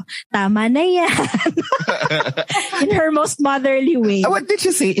 tama na yan. In her most motherly way. What did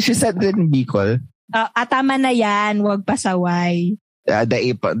she say? She said that in Bicol. Tama na yan, huwag pasaway.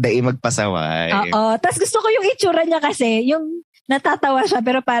 Dai magpasaway. Tapos gusto ko yung itsura niya kasi, yung natatawa siya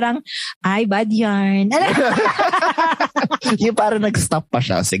pero parang, ay, bad yarn. Yung parang nag-stop pa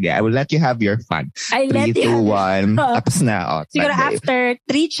siya. Sige, I will let you have your fun. 3, 2, 1. Tapos na. Siguro after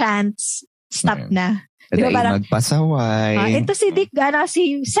 3 chants, stop na. Diba magpasaway. Ito si si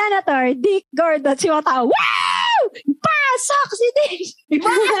Senator Dick Gordon. Si mga tao, wow! Pasok si Dick!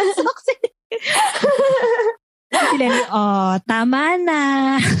 Pasok si Dick! Tama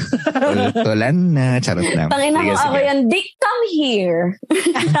na. Tulan na. Charot lang. Tangina mo ako yan. Dick, come here.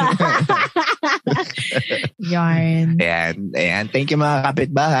 Yarn. Ayan. Thank you mga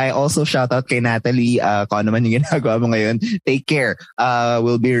kapitbahay. Also, shout out kay Natalie. Kung ano man yung ginagawa mo ngayon, take care.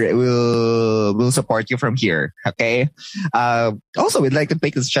 We'll support you from here. Okay? Also, we'd like to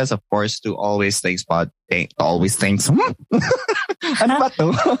take this chance, of course, to always thanks. Ano ba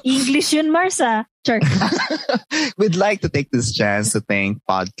to? English yun, Marsa. Sure. We'd like to take this chance to thank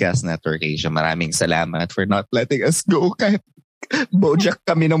Podcast Network Asia. Maraming salamat for not letting us go kahit Bojack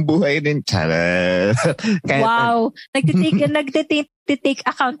kami ng buhay din. Wow. Nagtitake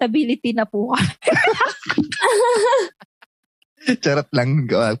accountability na po. Charot lang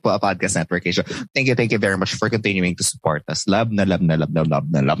po Podcast Network Asia. Thank you very much for continuing to support us. Love na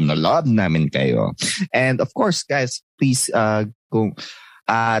love namin kayo. And of course, guys, please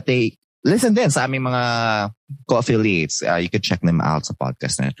listen din sa aming mga co-affiliates. You can check them out sa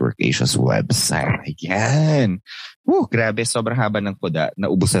Podcast Network Asia's website. Ayan. Grabe, sobrang haba ng kuda.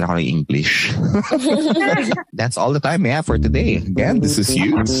 Naubusan ako ng English. That's all the time we have for today. Again, this is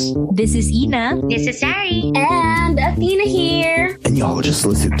Hughes. This is Ina. This is Sari. And Athena here. And y'all just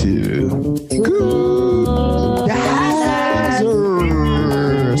listen to Dazzlers.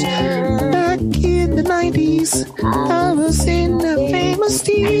 Back in the 90s, I was in a famous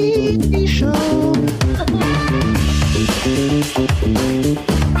TV show.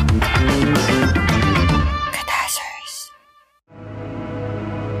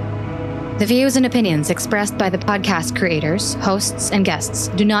 The views and opinions expressed by the podcast creators, hosts, and guests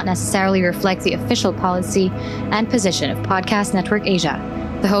do not necessarily reflect the official policy and position of Podcast Network Asia,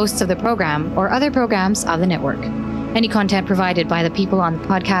 the hosts of the program, or other programs of the network. Any content provided by the people on the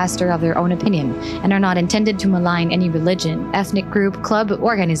podcast are of their own opinion and are not intended to malign any religion, ethnic group, club,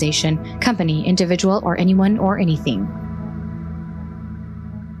 organization, company, individual, or anyone or anything.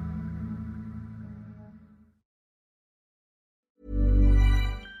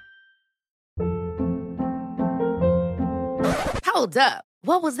 Hold up.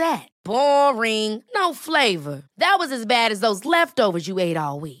 What was that? Boring. No flavor. That was as bad as those leftovers you ate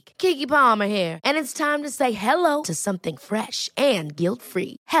all week. Keke Palmer here, and it's time to say hello to something fresh and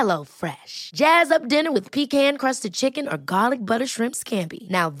guilt-free. Hello Fresh. Jazz up dinner with pecan-crusted chicken or garlic butter shrimp scampi.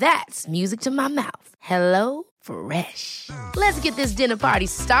 Now that's music to my mouth. Hello Fresh. Let's get this dinner party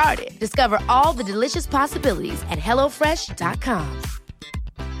started. Discover all the delicious possibilities at HelloFresh.com.